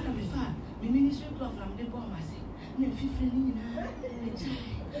 I want to be far. The ministry club from the bomb, I say, no, 15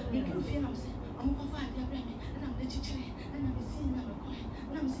 make you feel I'm saying, I'm going to find your baby, and I'm the teacher, and I'm seeing them,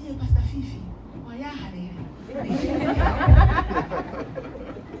 and I'm seeing Pastor Fifi. Oh, yeah, honey.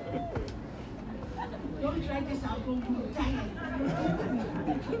 Don't try this out, don't die.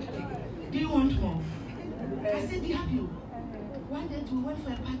 Do you want more? I said, be happy. One day we went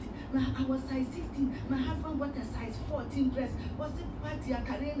for a party. I was size 16. My husband bought a size 14 dress. Was the party I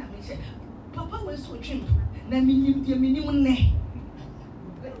carried? Papa was so cheap. Na minimum ne.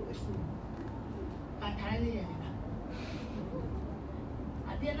 I carried it.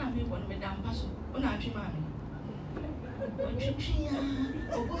 I didn't have me one Madame Paso. On our dream, mammy.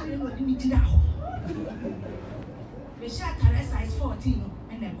 We shot her size 14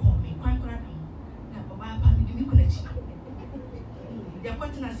 and then call me quite correct. Now, Papa, you couldn't. They're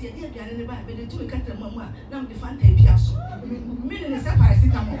quite nice idea, but they do a cut the mamma. Now the fan tape piasso. Million is a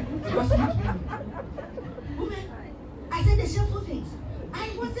paracetamol. Woman, I said the shameful things.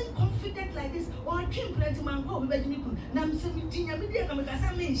 I wasn't confident like this or dream plenty man go with me. Now I'm saying, Tina, media come because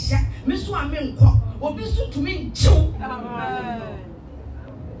I mean, shut, Miss One or be soon to me, Joe.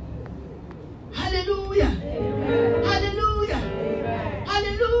 Hallelujah. Hallelujah.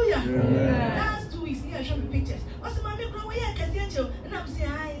 Hallelujah. Last 2 weeks, here, show me pictures. What's the mommy grow here? And I'm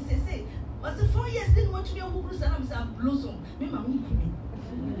saying, I say, what's the 4 years didn't want to be a who and I'm saying, blossom. Me, my womb.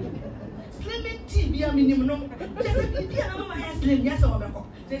 Slimming tea, be a minimum. Just a bit of my slim, yes, or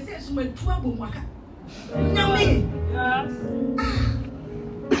they say, so my trouble waka. Yummy.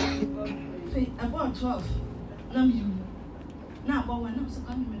 Say, about 12. Nam you. Now, but when I'm so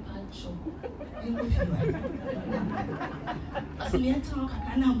coming, I'll show. You will feel right. As me, I talk, I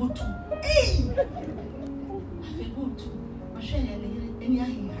can't go to. Hey! I feel good too. I share any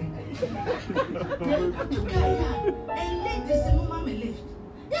to Kaya and let the same mama lift.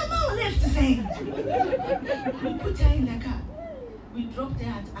 Yeah, mama left the same. We put her in the car. We dropped her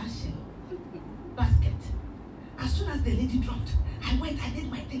at Ashen basket. As soon as the lady dropped, I went, I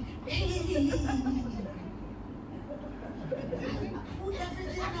did my thing. Put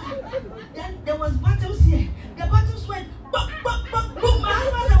everything down. Then there was bottoms here. The bottoms went boom. My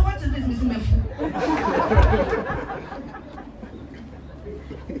husband said, what is this, Miss Mefu?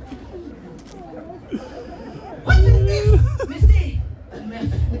 What is this, Missy?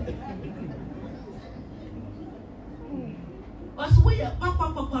 Mefu. Was we a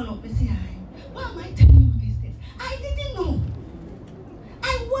papa no Missy? Why am I telling you these things? I didn't know.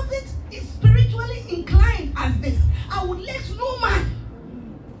 I wasn't spiritually inclined as this. I would let no man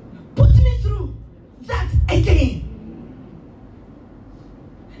put me through that again.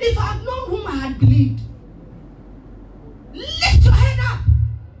 If I had known whom I had believed, lift your head up.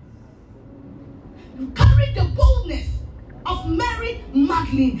 You carry the boldness of Mary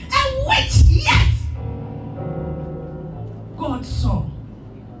clean. A witch, yet God saw.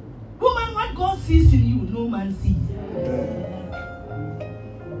 Woman, what God sees in you, no man sees.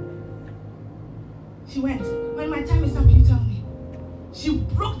 She went. When my time is up, you tell me. She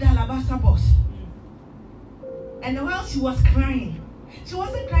broke the alabaster box. And while she was crying, she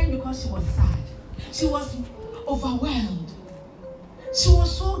wasn't crying because she was sad. She was overwhelmed. She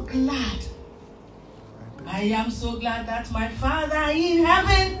was so glad. I am so glad that my Father in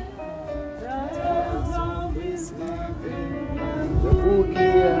heaven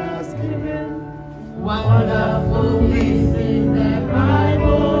wonderful is in the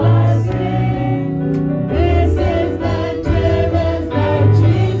Bible I sing. This is the day that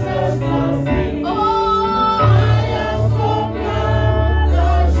Jesus loves me. Oh, I am so glad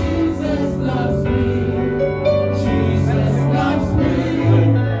that Jesus loves me. Jesus loves me.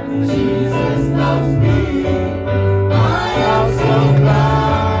 Jesus loves me. I am so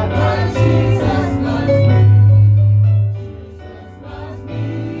glad that Jesus loves me. Jesus loves me.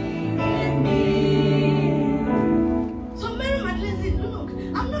 So Mary Magdalene said, look,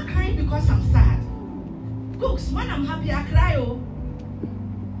 I'm not crying because I'm sad. Books, when I'm happy, I cry. Oh,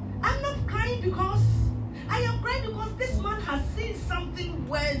 I'm not crying because I am crying because this man has seen something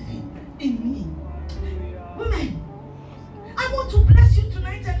worthy in me. Women, I want to bless you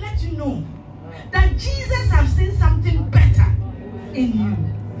tonight and let you know that Jesus has seen something better in you.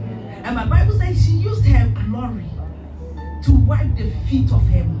 And my Bible says she used her glory to wipe the feet of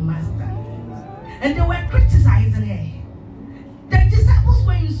her master. And they were criticizing her. The disciples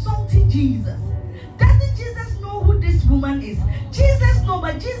were insulting Jesus. Doesn't Jesus know who this woman is? Jesus knows,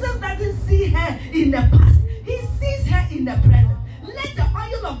 but Jesus doesn't see her in the past. He sees her in the present. Let the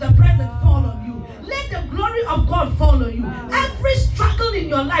oil of the present fall on you. Let the glory of God fall on you. Every struggle in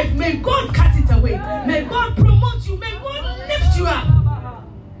your life, may God cut it away. May God promote you. May God lift you up.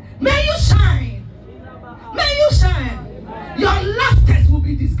 May you shine. May you shine. Your laughters will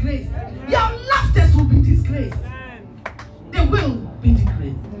be disgraced. Your laughters will be disgraced. They will be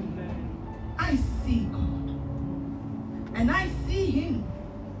disgraced. I see God. And I see Him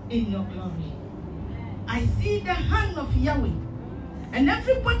in your glory. I see the hand of Yahweh. And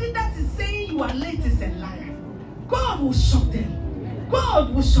everybody that is saying you are late is a liar. God will shock them.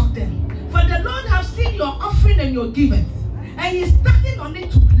 God will shock them. For the Lord has seen your offering and your givings. And He's standing on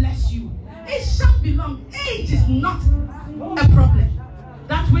it to bless you. It shall be long. Age is not a problem.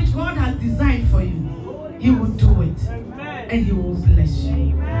 That which God has designed for you, He will do it. And He will bless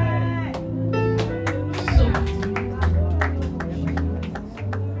you. So,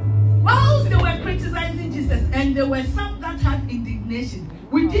 whilst they were criticizing Jesus, and there were some that had indignation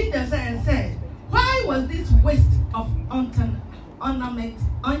within themselves and said, why was this waste of ointment made?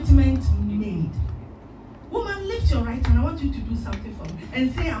 Woman, lift your right hand. I want you to do something for me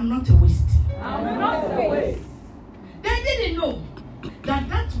and say, I'm not a waste. I'm not a waste. They didn't know that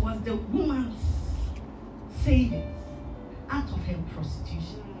that was the woman's savings out of her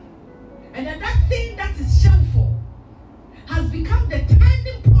prostitution. And that thing that is shameful has become the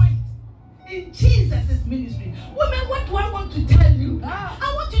turning point in Jesus' ministry. Women, what do I want to tell you?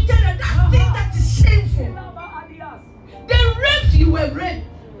 I want to tell you that thing that is shameful. They raped you, were raped.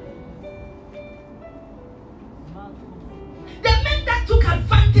 The men that took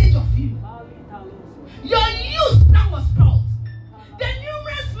advantage of you. Your youth that was spoiled. The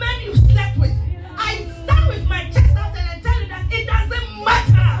numerous men you slept with. I stand with my chest out and I tell you that it doesn't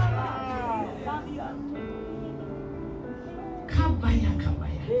matter. Kabaya,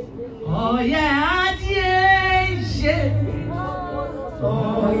 kabaya. Oh yeah, yeah.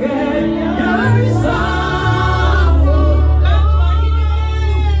 Oh yeah, there is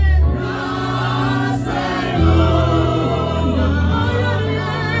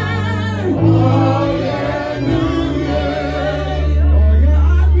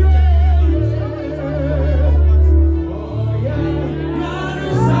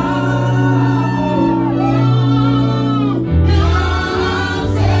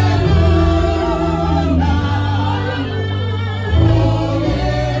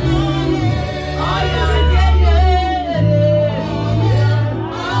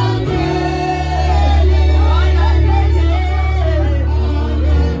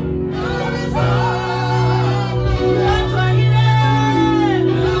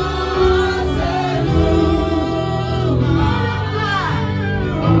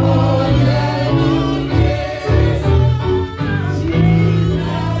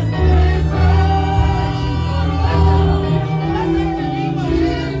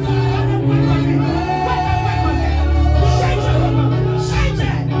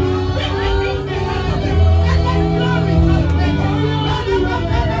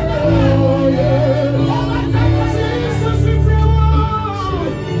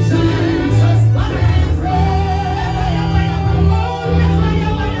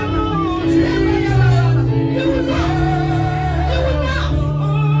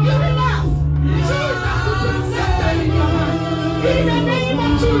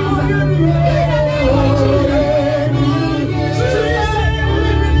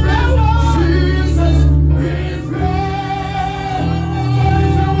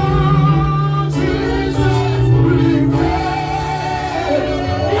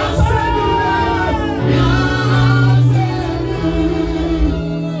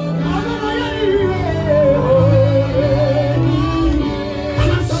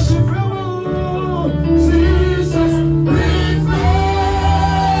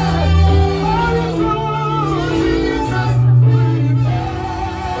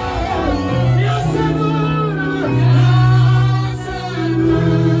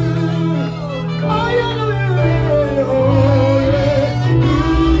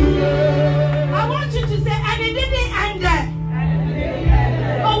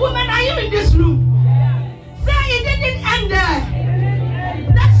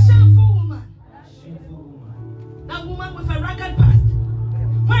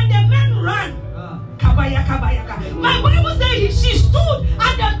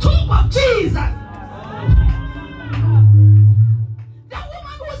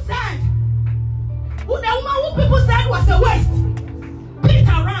was a waste.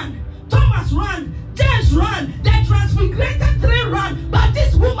 Peter ran, Thomas ran, James ran, the transfigurated three ran, but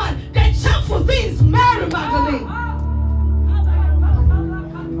this woman, the shameful things, Mary Magdalene.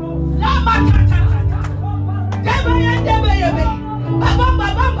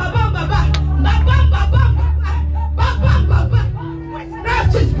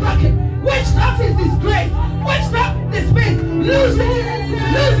 Witchcraft is broken. Witchcraft is disgrace. Witchcraft dismissed. Lose it.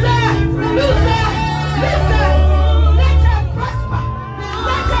 Lose it. Lose it. Lose it. Let her prosper.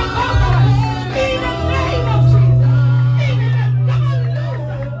 Let her go forward. In the name of Jesus. In the name. Come on, lose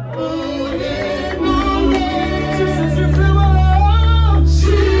her. Jesus, you feel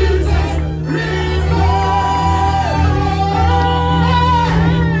Jesus,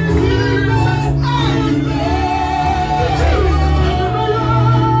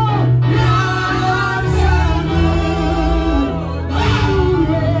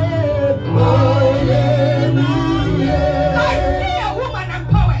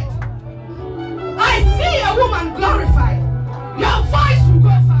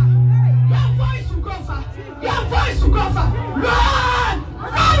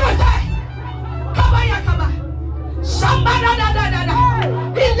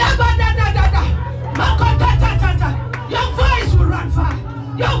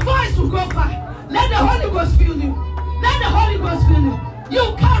 your voice will go far. Let the Holy Ghost fill you. Let the Holy Ghost fill you.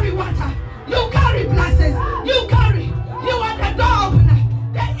 You carry water. You carry blessings. You carry. You are the door opener.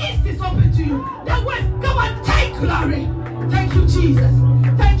 The east is open to you. The west. Come on, take glory. Thank you, Jesus.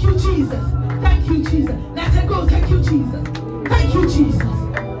 Thank you, Jesus. Thank you, Jesus. Let it go. Thank you, Jesus. Thank you, Jesus.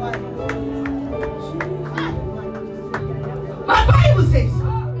 My Bible says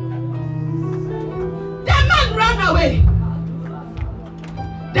the man ran away.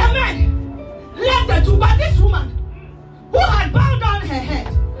 The man left the two, but this woman who had bowed down her head,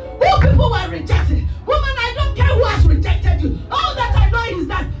 who people were rejected, woman, I don't care who has rejected you. All that I know is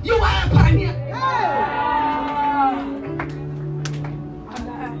that you are a pioneer.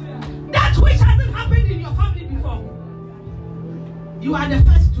 That which hasn't happened in your family before, you are the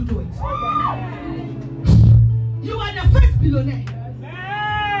first to do it. You are the first billionaire.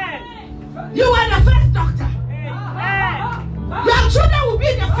 You are the first doctor. Your children will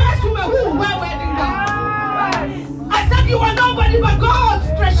be the first women who will wear wedding gowns. I said you are nobody but God's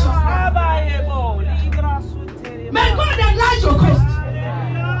preciousness. May God enlarge your coast.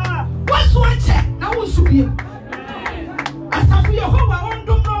 What's one check? Now we should be. I said for your home, I want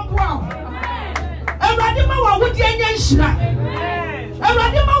to know wow. Everybody want to yen shira.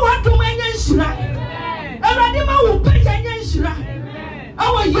 Everybody want to yen shira. Everybody will pay yen shira.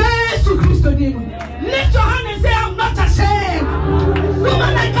 Our yes to Christ name. Lift your hand and say, I'm not ashamed.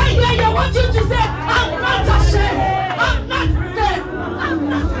 Woman, I can't hear you. I want you to say, I'm not ashamed. I'm not ashamed. I'm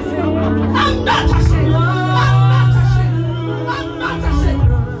not ashamed. I'm not ashamed. I'm not ashamed. I'm not ashamed.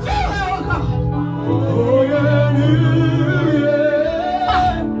 Feel her, oh God. Oh, yeah,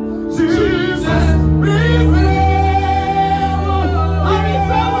 yeah. Jesus,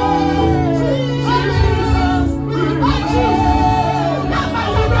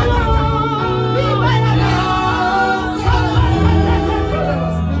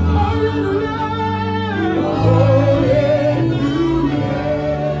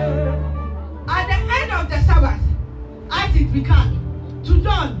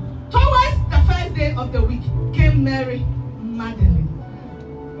 of the week came Mary Magdalene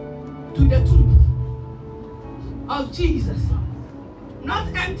to the tomb of Jesus, not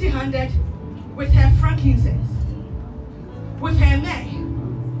empty-handed, with her frankincense, with her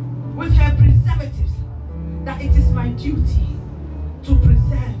myrrh, with her preservatives, that it is my duty to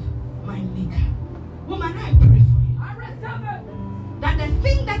preserve my maker. Woman, I pray for you that the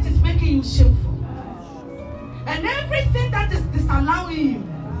thing that is making you shameful and everything that is disallowing you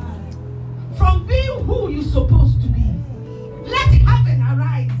from being who you're supposed to be, let heaven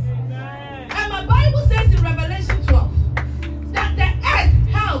arise. And my Bible says in Revelation 12 that the earth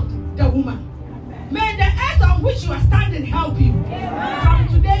held the woman. May the earth on which you are standing help you. From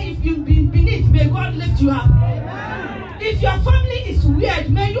today, if you've been beneath, may God lift you up. If your family is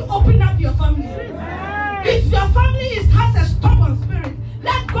weird, may you open up your family. If your family has a stubborn spirit,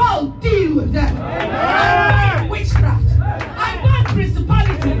 let God deal with them. I bind witchcraft. I bind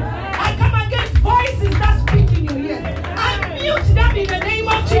principality. I come against voices that speak in your ears. I mute them in the name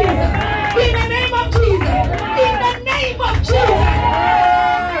of Jesus. In the name of Jesus. In the name of Jesus.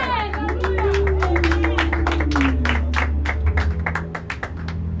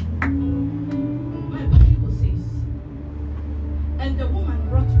 My Bible says, and the woman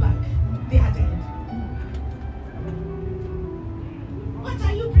brought back their dead.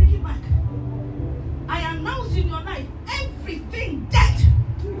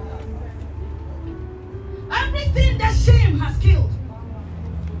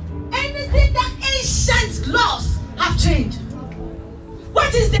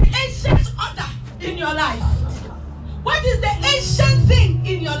 What is the ancient order in your life? What is the ancient thing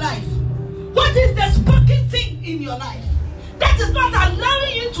in your life? What is the spoken thing in your life that is not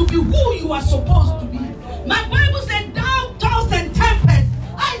allowing you to be who you are supposed to be? My Bible said, thou toss and tempest.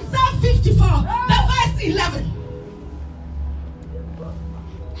 Isaiah 54, the verse 11.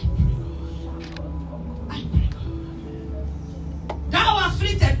 Thou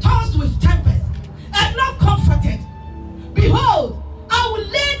afflicted, tossed with tempest, and not comforted. Behold, I will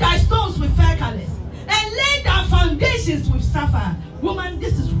lay thy stones with fair colors, and lay thy foundations with sapphire. Woman,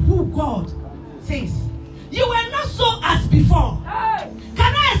 this is who God says. You were not so as before.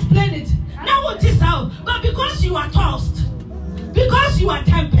 Can I explain it? Now what is out? But because you are tossed, because you are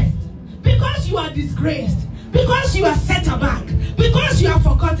tempest, because you are disgraced, because you are set aback, because you are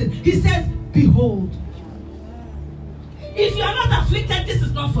forgotten, he says, behold. If you are not afflicted, this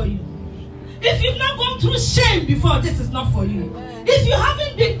is not for you. If you've not gone through shame before, this is not for you. If you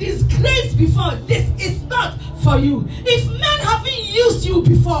haven't been disgraced before, this is not for you. If men haven't used you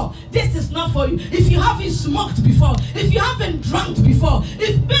before, this is not for you. If you haven't smoked before, if you haven't drunk before,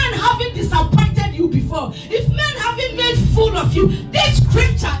 if men haven't disappointed you before, if men haven't made fool of you, this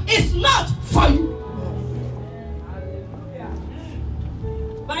scripture is not for you.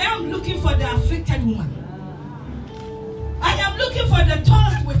 But I am looking for the afflicted woman. I am looking for the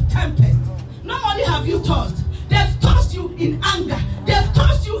tossed with tempest. Not only have you tossed, they've tossed you in anger. They've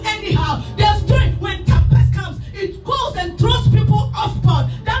tossed you anyhow. They've thrown, when tempest comes, it goes and throws people off board.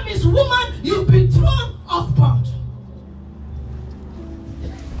 That means, woman, you've been thrown off board.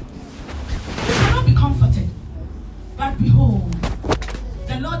 You cannot be comforted. But behold,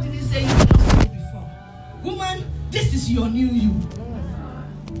 the Lord didn't say you did not say it before. Woman, this is your new you.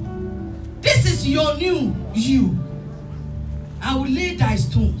 This is your new you. I will lay thy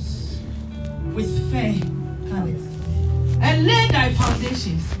stones with fair colors, and lay thy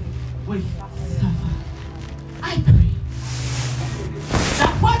foundations with sapphire. I pray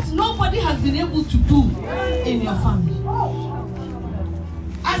that what nobody has been able to do in your family,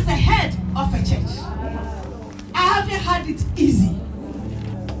 as the head of a church, I haven't had it easy.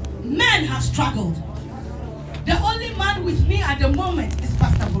 Men have struggled. The only man with me at the moment is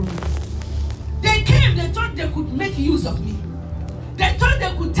Pastor Buru. They came, they thought they could make use of me. They thought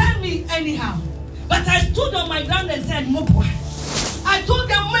they could tell me anyhow. But I stood on my ground and said, Mopwa. I told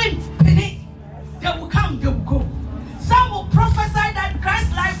them, when Penny, they will come, they will go. Some will prophesy that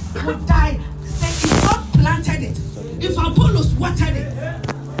Christ's life would die. Say, if God planted it, if Apollos watered it,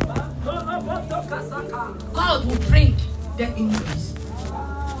 God will bring the increase.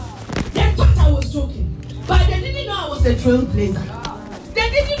 They thought I was joking, but they didn't know I was a trailblazer. They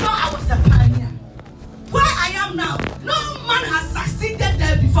didn't know I was a pioneer. Where I am now, no man has succeeded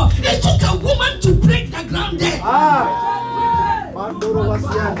there before. It took a woman to break the ground there.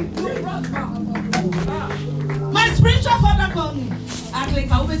 My spiritual father called me.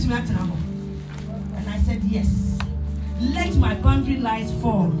 And I said, yes. Let my boundary lines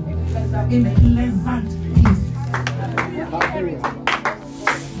fall in pleasant places.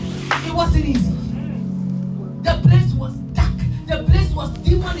 It wasn't easy. The place was dark. The place was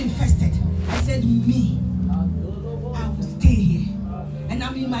demon infested. I said, me, I will stay here. And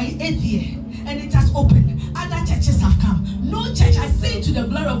I'm in my 8th year. And it has opened. Other churches have come. No church, I say to the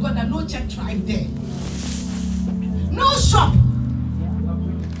glory of God that no church thrived there. No shop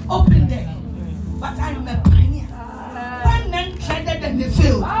opened there. But I am a pioneer. When men treaded and they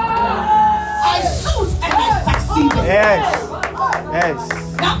failed, I stood and I succeeded. Yes. Yes.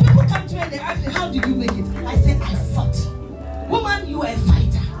 Now people come to me and they ask me, how did you make it? I said, I fought. Woman, you are a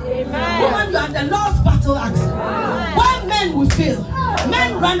fighter. Amen. Woman, you are the Lord's battle axe. Why men will fail?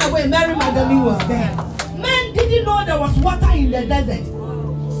 Men ran away. Mary Magdalene was there. Men didn't know there was water in the desert.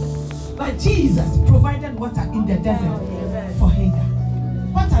 But Jesus provided water in the desert for Hagar.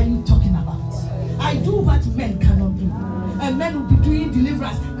 What are you talking about? I do what men cannot do. And men will be doing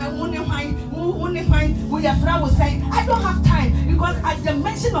deliverance. And when your friend was saying, I don't have time, because at the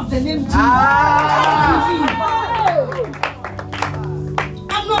mention of the name Jesus,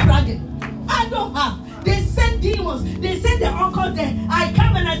 I'm not bragging. I don't have. They send demons. They send their uncle there. I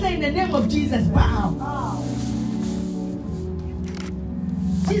come and I say, in the name of Jesus, bow.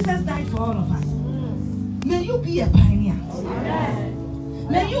 Jesus died for all of us. May you be a pioneer.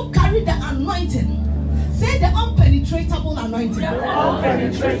 May you carry the anointing. Say the unpenetratable anointing.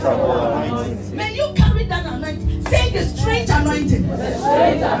 May you carry that anointing. Say the strange anointing.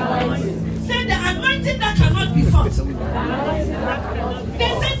 Say the anointing that cannot be fought.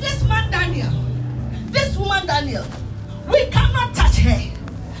 They said this man Daniel, this woman Daniel, we cannot touch her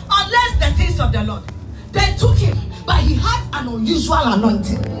unless the things of the Lord. They took him, but he had an unusual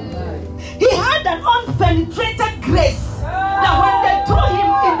anointing. He had an unpenetrated grace that when they threw him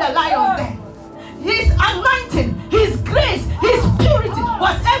in the lion's den, his anointing, his grace, his purity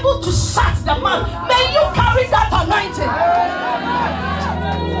was able to shut the mouth. May you carry that anointing.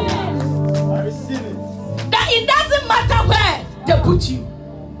 I receive it. That it doesn't matter where they put you.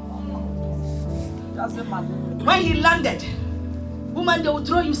 When he landed, woman, they will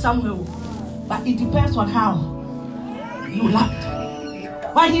throw you somewhere, but it depends on how you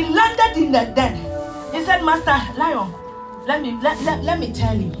land. When he landed in the den, he said, Master Lion, let me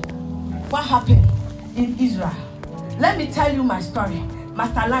tell you what happened in Israel. Let me tell you my story.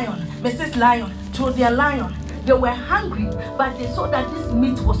 Master Lion, Mrs. Lion, to their lion, they were hungry, but they saw that this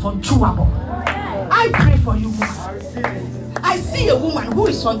meat was unchewable. I pray for you, woman. I see a woman who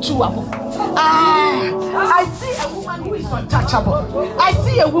is unchewable. I see a woman who is untouchable. I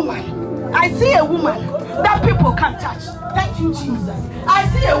see a woman that people can't touch. Thank you, Jesus. I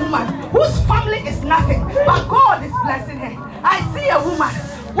see a woman whose family is nothing, but God is blessing her. I see a woman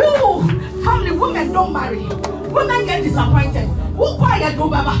who family women don't marry. Women get disappointed. Who quiet go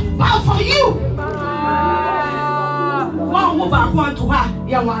baba? But for you, one move back one to her,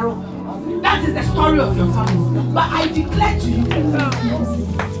 Yawaro. That is the story of your family. But I declare to you,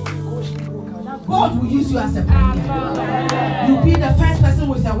 God will use you as a pioneer. You'll be the first person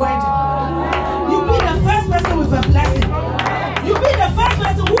with a wedding. You'll be the first person with a blessing. You'll be the first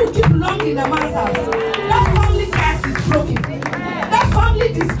person who will keep long in the man's house. That family curse is broken. That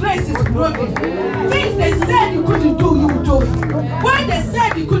family disgrace is broken. Things they said you couldn't do, you will do it. When they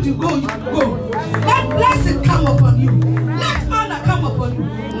said you couldn't go, you go. Let blessing come upon you. Let honor come upon you.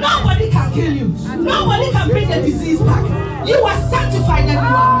 Nobody can kill you. Nobody can bring the disease back. You are sanctified and you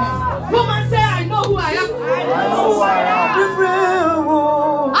are blessed. Woman say, I know who I am. I know who I am.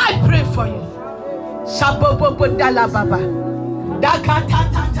 I pray for you. Shabobobo dala baba.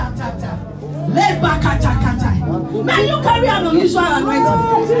 Dakatatatata. Lebakatakata. May you carry an unusual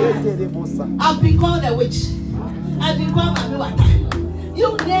anointing. I've been called a witch. I've been called a miwata.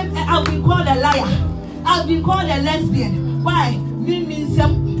 You name. I've been called a liar. I've been called a lesbian. Why? Me means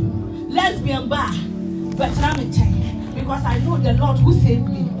some lesbian bar. But let me tell you, because I know the Lord who saved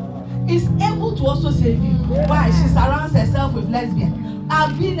me is able to also save you. Why? She surrounds herself with lesbian.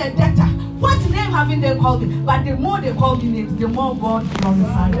 I've been a debtor. What name haven't they called me? But the more they call me names, the more God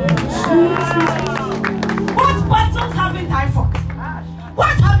glorifies me. What battles haven't I fought?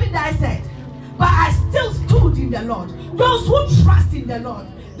 What haven't I said? But I still stood in the Lord. Those who trust in the Lord,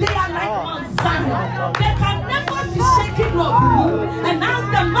 they are like Mount Zion. They can never be shaken or moved. And as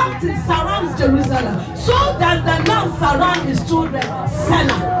the mountain surrounds Jerusalem, so does the Lord surround his children.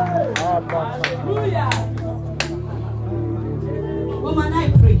 Selah. Woman, I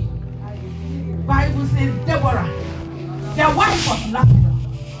pray. Bible says Deborah, the wife of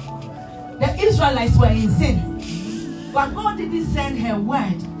Lapidus. The Israelites were in sin, but God didn't send her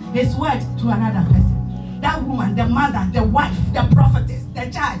word, his word, to another person. That woman, the mother, the wife, the prophetess, the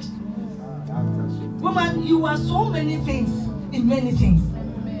judge. Woman, you are so many things in many things.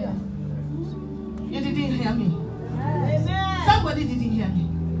 You didn't hear me. Somebody didn't hear me.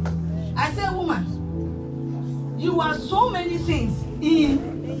 I said, woman, you are so many things in.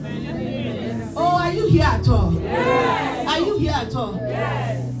 Oh, are you here at all? Yes. Are you here at all?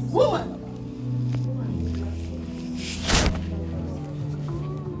 Yes. Woman.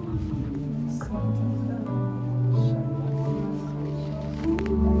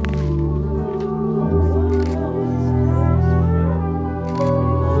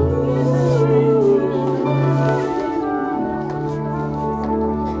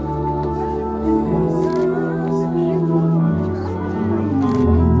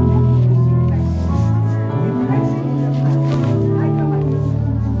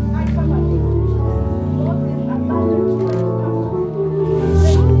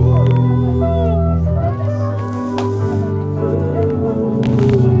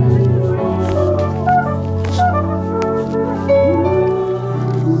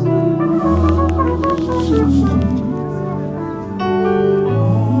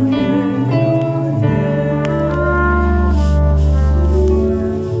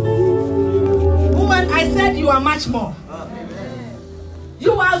 More.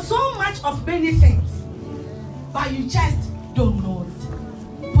 You are so much of many things, but you just don't know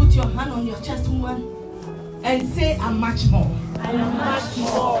it. Put your hand on your chest, woman, and say, I'm much more. I am much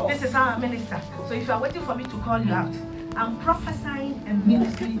more. This is our minister. So if you are waiting for me to call you out, I'm prophesying and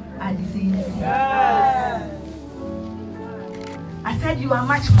ministry at the same time. Yes. I said you are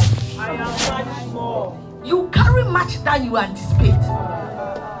much more. I am much more. You carry much than you anticipate.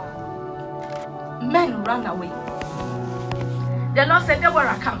 Men run away. The Lord said,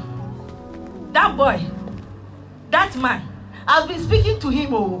 Deborah, come. That boy, that man, I've been speaking to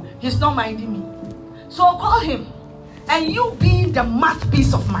him, oh, he's not minding me. So call him, and you be the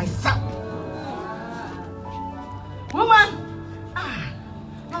mouthpiece of myself. Woman,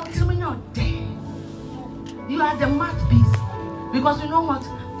 no, tell me not there. You are the mouthpiece. Because you know what?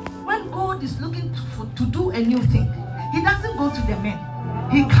 When God is looking to do a new thing, He doesn't go to the men.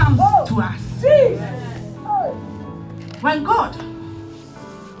 He comes to us. When God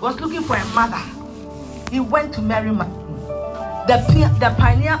was looking for a mother, He went to Mary Magdalene, the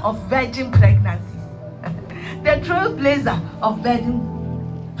pioneer of virgin pregnancies, the trailblazer of virgin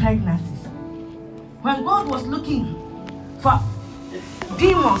pregnancies. When God was looking for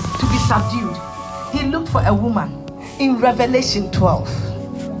demons to be subdued, He looked for a woman. In Revelation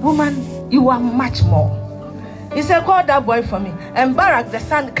 12, woman, you are much more. He said, call that boy for me. And Barak, the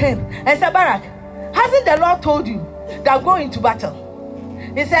son, came and said, Barak, hasn't the Lord told you that go into battle?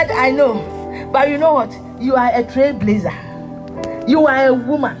 He said, I know, but you know what? You are a trailblazer. You are a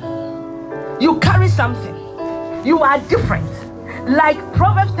woman. You carry something. You are different. Like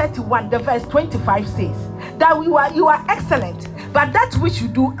Proverbs 31, the verse 25 says, that you are excellent, but that which you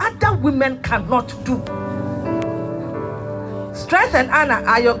do, other women cannot do. Strength and honor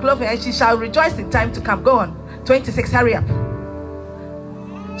are your clothing, and she shall rejoice in time to come. Go on. 26, hurry up.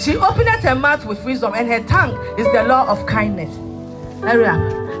 She openeth her mouth with wisdom, and her tongue is the law of kindness. Hurry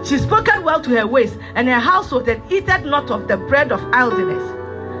up. She spoketh well to her waist, and her household and eateth not of the bread of idleness.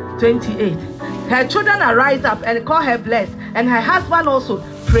 28. Her children arise up and call her blessed, and her husband also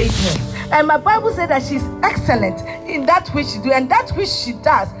praise her. And my Bible said that she's excellent in that which she do, and that which she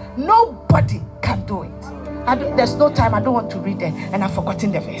does, nobody can do it. There's no time. I don't want to read it, and I've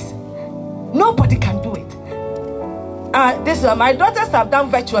forgotten the verse. Nobody can do it. This my daughters have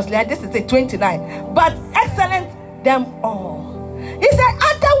done virtuously, and this is a 29. But excellent them all. He said,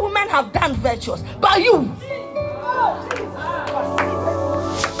 other women have done virtuous, but you.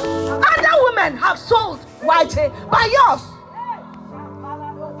 Other women have sold white hair, but yours.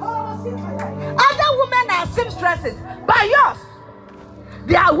 Other women are seamstresses, but yours.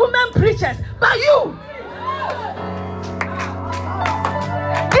 They are women preachers, but you.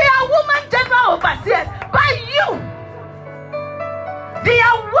 They are women general overseers, but you. They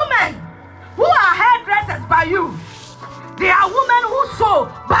are women who are hairdressers, but you. They are women who sew,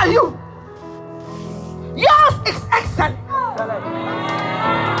 but you. Yours is excellent.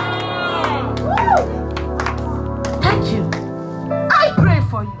 Thank you. I pray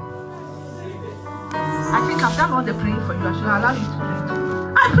for you. I think I've done all the praying for you. I should allow you to pray too.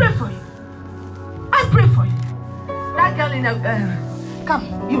 I pray for you. I pray for you. That girl in the come,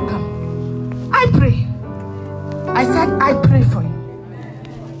 you come. I pray. I said I pray for you.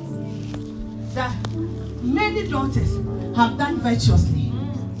 That many daughters have done virtuously.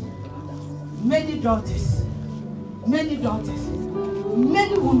 Many daughters. Many daughters.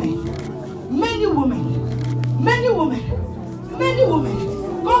 Many women. Many women. Many women. Many women.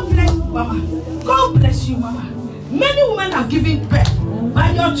 God bless you, Mama. God bless you, Mama. Many women have given birth,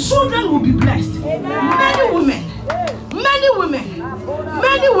 but your children will be blessed. Many women. Many women.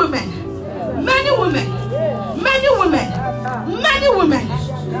 Many women. Many women. Many women. Many women.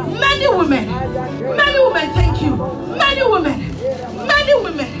 Many women. Many women. Thank you. Many women. Many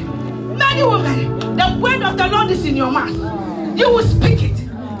women. Many women. The word of the Lord is in your mouth. You will speak it.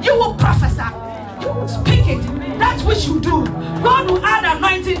 You will prophesy. You will speak it. That which you do, God will add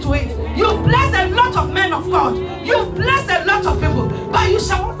anointing to it. You bless a lot of men of God. You bless a lot of people, but you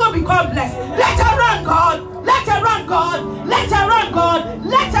shall also be called blessed. Let her run, God. Let her run, God. Let her run, God.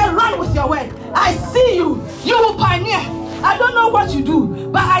 Let her run with your word. I see you. You will pioneer. I don't know what you do,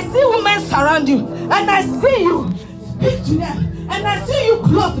 but I see women surround you, and I see you speak to them, and I see you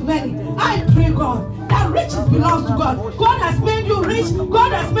clothe many. I pray, God, that riches belongs to God. God has made you rich.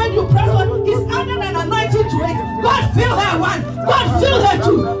 God has made you prosperous. He's added an anointing to it. God fill her one. God fill her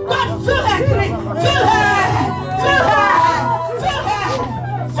two. God fill her three. Fill her. Fill her. Fill her.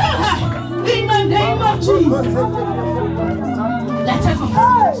 Fill her. In the name of Jesus. Let her come.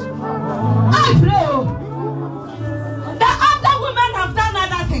 I pray that other women have done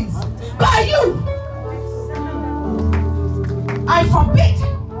other things, but you, I forbid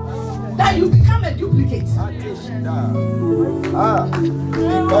that you become a duplicate. I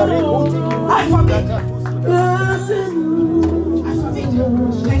forbid. I forbid.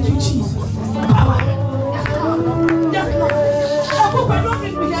 Thank you, Jesus. Power. Yes, Lord. Yes, Lord. Oh, don't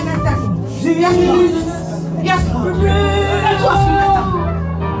bring me here next time. Yes, Lord. Yes, Lord. The two of you,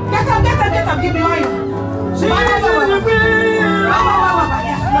 get up. Give me oil. Yes, Lord.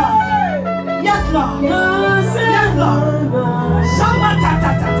 Yes, Lord. Yes, Lord. Yes, Lord.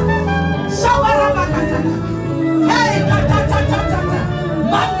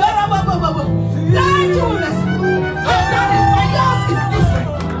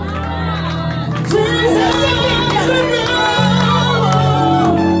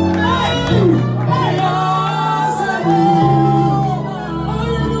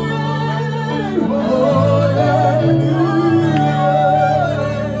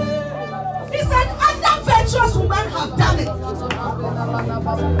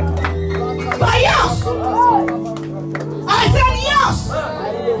 But yes, I said yes.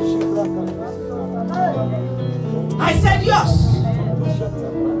 I said yes.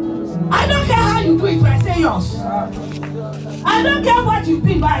 I don't care how you do it, but I say yes. I don't care what you've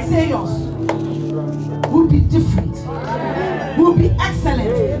been, but I say yes. We'll be different. We'll be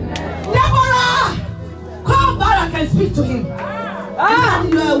excellent. Deborah, come back and speak to him.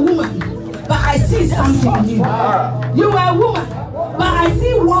 You are a woman, but I see something in you. You are a woman, but I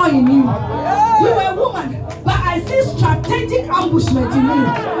see war in you. You are a woman, but I see strategic ambushment in you.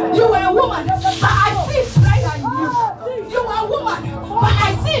 You are a woman, but I see prayer in you. You are a woman, but I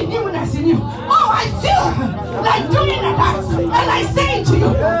see newness in you. Oh, I feel like doing a dance, and I say to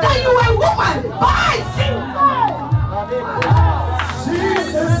you that you are a woman, but I see.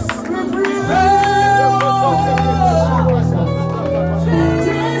 Jesus,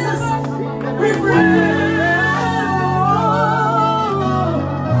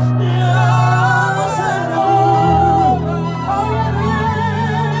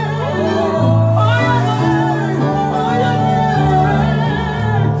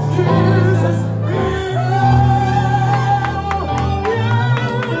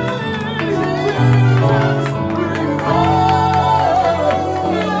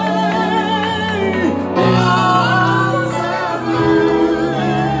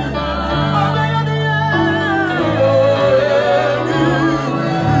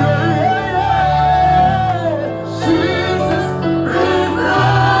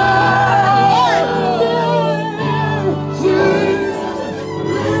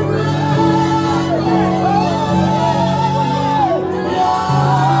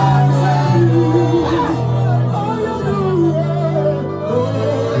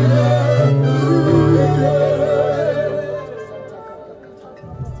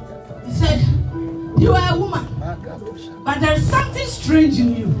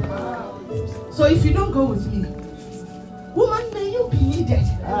 in you. So if you don't go with me, woman, may you be needed.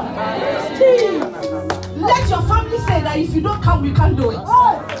 Let your family say that if you don't come, we can't do it.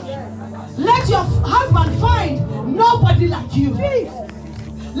 Let your husband find nobody like you.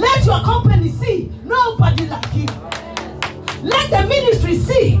 Let your company see nobody like you. Let the ministry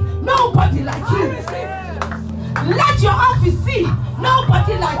see nobody like you. Let your office see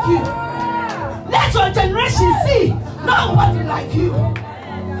nobody like you. Let your generation see nobody like you.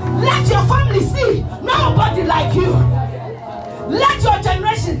 Let your family see nobody like you. Let your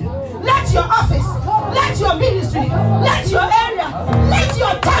generation, let your office, let your ministry, let your area, let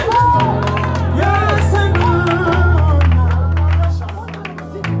your territory. Yes,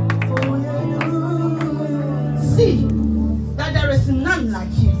 see that there is none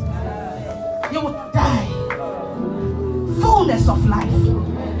like you. You will die. Fullness of life.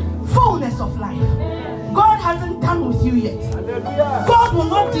 Fullness of life. God hasn't done with you yet. God will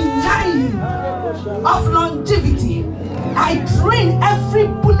not deny you of longevity. I drain every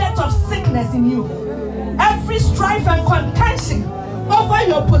bullet of sickness in you. Every strife and contention over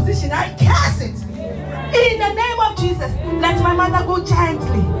your position, I curse it. In the name of Jesus, let my mother go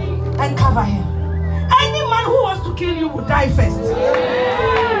gently and cover him. Any man who wants to kill you will die first.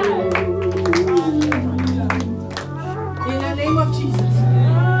 In the name of Jesus.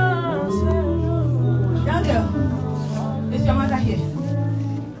 Young girl, is your mother here?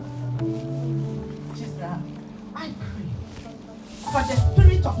 She's there. I pray for the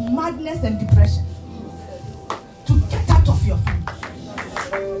spirit of madness and depression to get out of your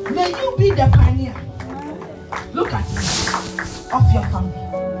family. May you be the pioneer. Look at me. Of your family.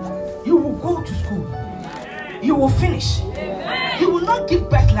 You will go to school. You will finish. You will not give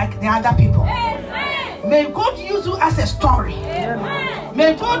birth like the other people. May God use you as a story.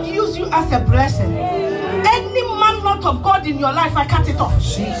 May God use you as a blessing. Any man not of God in your life, I cut it off.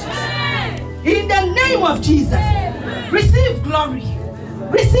 Jesus. In the name of Jesus, receive glory.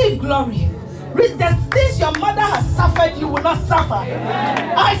 Receive glory. The things your mother has suffered, you will not suffer.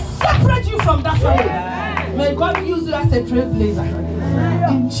 I separate you from that family. May God use you as a trailblazer.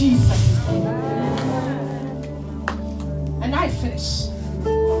 In Jesus' name. And I finish.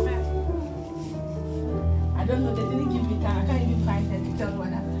 I don't know, they didn't give me time. I can't even find them to tell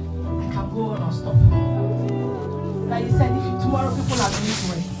whether I can go on or stop. But he said, if tomorrow people are going to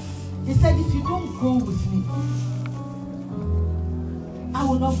work, he said, if you don't go with me, I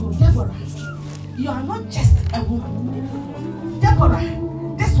will not go. Deborah, you are not just a woman. Deborah,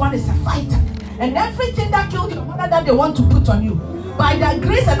 this one is a fighter. And everything that killed your mother that they want to put on you, by the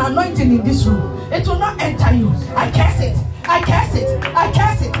grace and anointing in this room, it will not enter you. I curse it. I curse it. I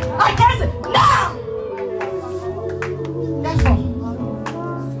curse it. I curse it. Now! Therefore,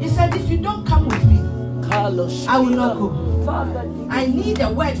 he said, if you don't come with me, I will not go. I need a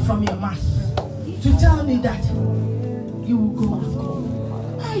word from your mouth to tell me that you will go and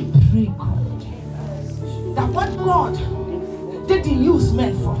go. I pray, God, that what God didn't use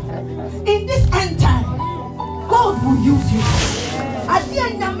men for, in this end time, God will use you. I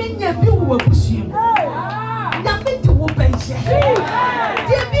didn't be who push you. Yamit will pension.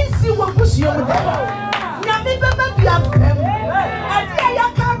 Dear Binsi will push you. Yamit be a pem. And dear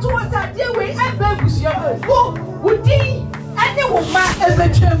can't was a dear way and babies. Who would he any woman ever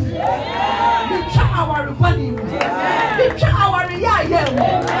came? We try our money. We try our yet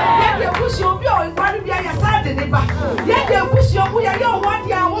they push you be on one of your side in the back. Yet they push you we are your 1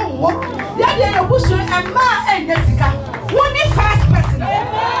 year won't walk. Yet they push you and ma and Jessica. One is first person.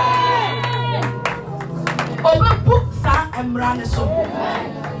 Over books and run so.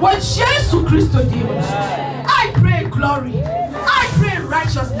 When Jesus Christ I pray glory. I pray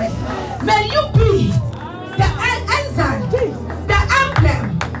righteousness. May you be the ensign, the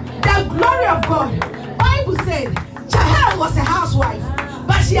emblem, the glory of God. Bible said Jael was a housewife,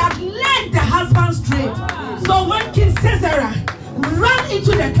 but she had learned the husband's trade. So when King Caesar ran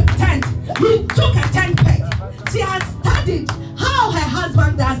into the tent, he took a tent peg. She had studied how her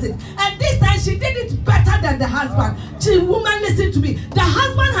husband does it, and this time she did it better than the husband. Woman, listen to me. The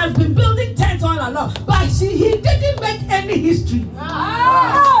husband has been building tents all along, but he didn't make any history.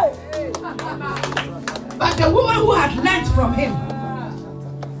 But the woman who had learned from him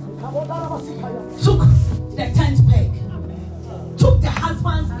took the tent peg, took the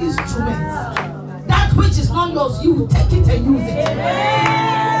husband's instruments. That which is not yours, you will take it and use it.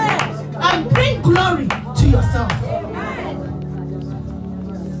 And bring glory to yourself.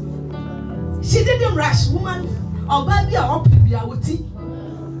 She didn't rush, woman.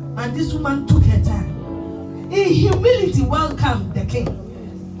 And this woman took her time. In humility, welcomed the king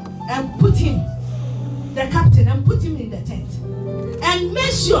and put him, the captain, and put him in the tent. And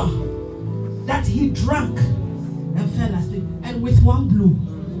made sure that he drank and fell asleep. And with one blow,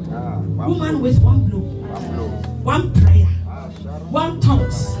 woman with one blow, one prayer, one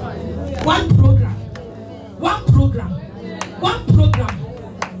tongues, one program, one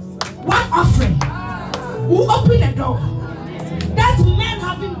offering will open a door that men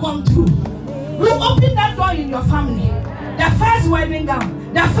haven't gone through. Will open that door in your family. The first wedding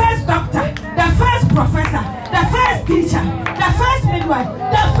gown, the first doctor, the first professor, the first teacher, the first midwife,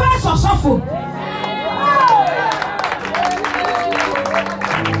 the first osofo.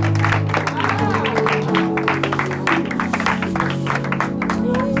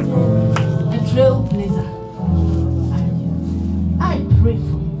 A trailblazer. I pray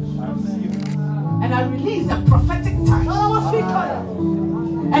for you. And I release a prophetic touch.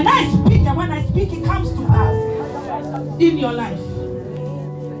 And I speak, and when I speak, it comes to pass in your life.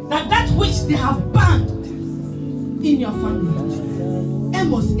 That which they have banned in your family.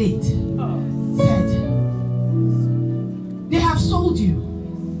 Amos 8 said, they have sold you.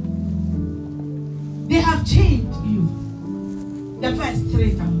 They have chained you. The first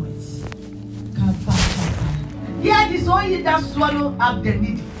 3 words. Here is all you that swallow up the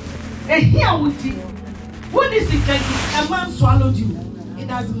needy. And here with you, when is it like a man swallowed you? It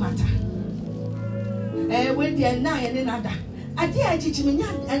doesn't matter. When they are now and another. And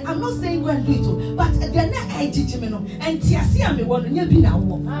I'm not saying go and do it, but they are not and Tiasia me one and be now.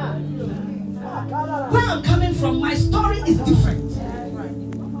 Where I'm coming from, my story is different.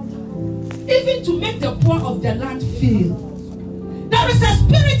 Even to make the poor of the land feel, there is a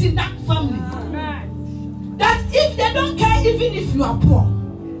spirit in that family that if they don't care, even if you are poor,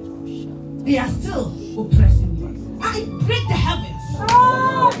 they are still oppressing you. I break the heavens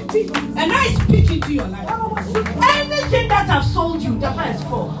and I speak into your life. Anything that have sold you, the verse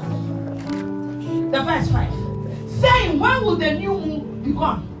 4, the verse 5, saying, when will the new moon be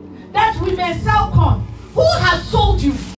gone? That we may sell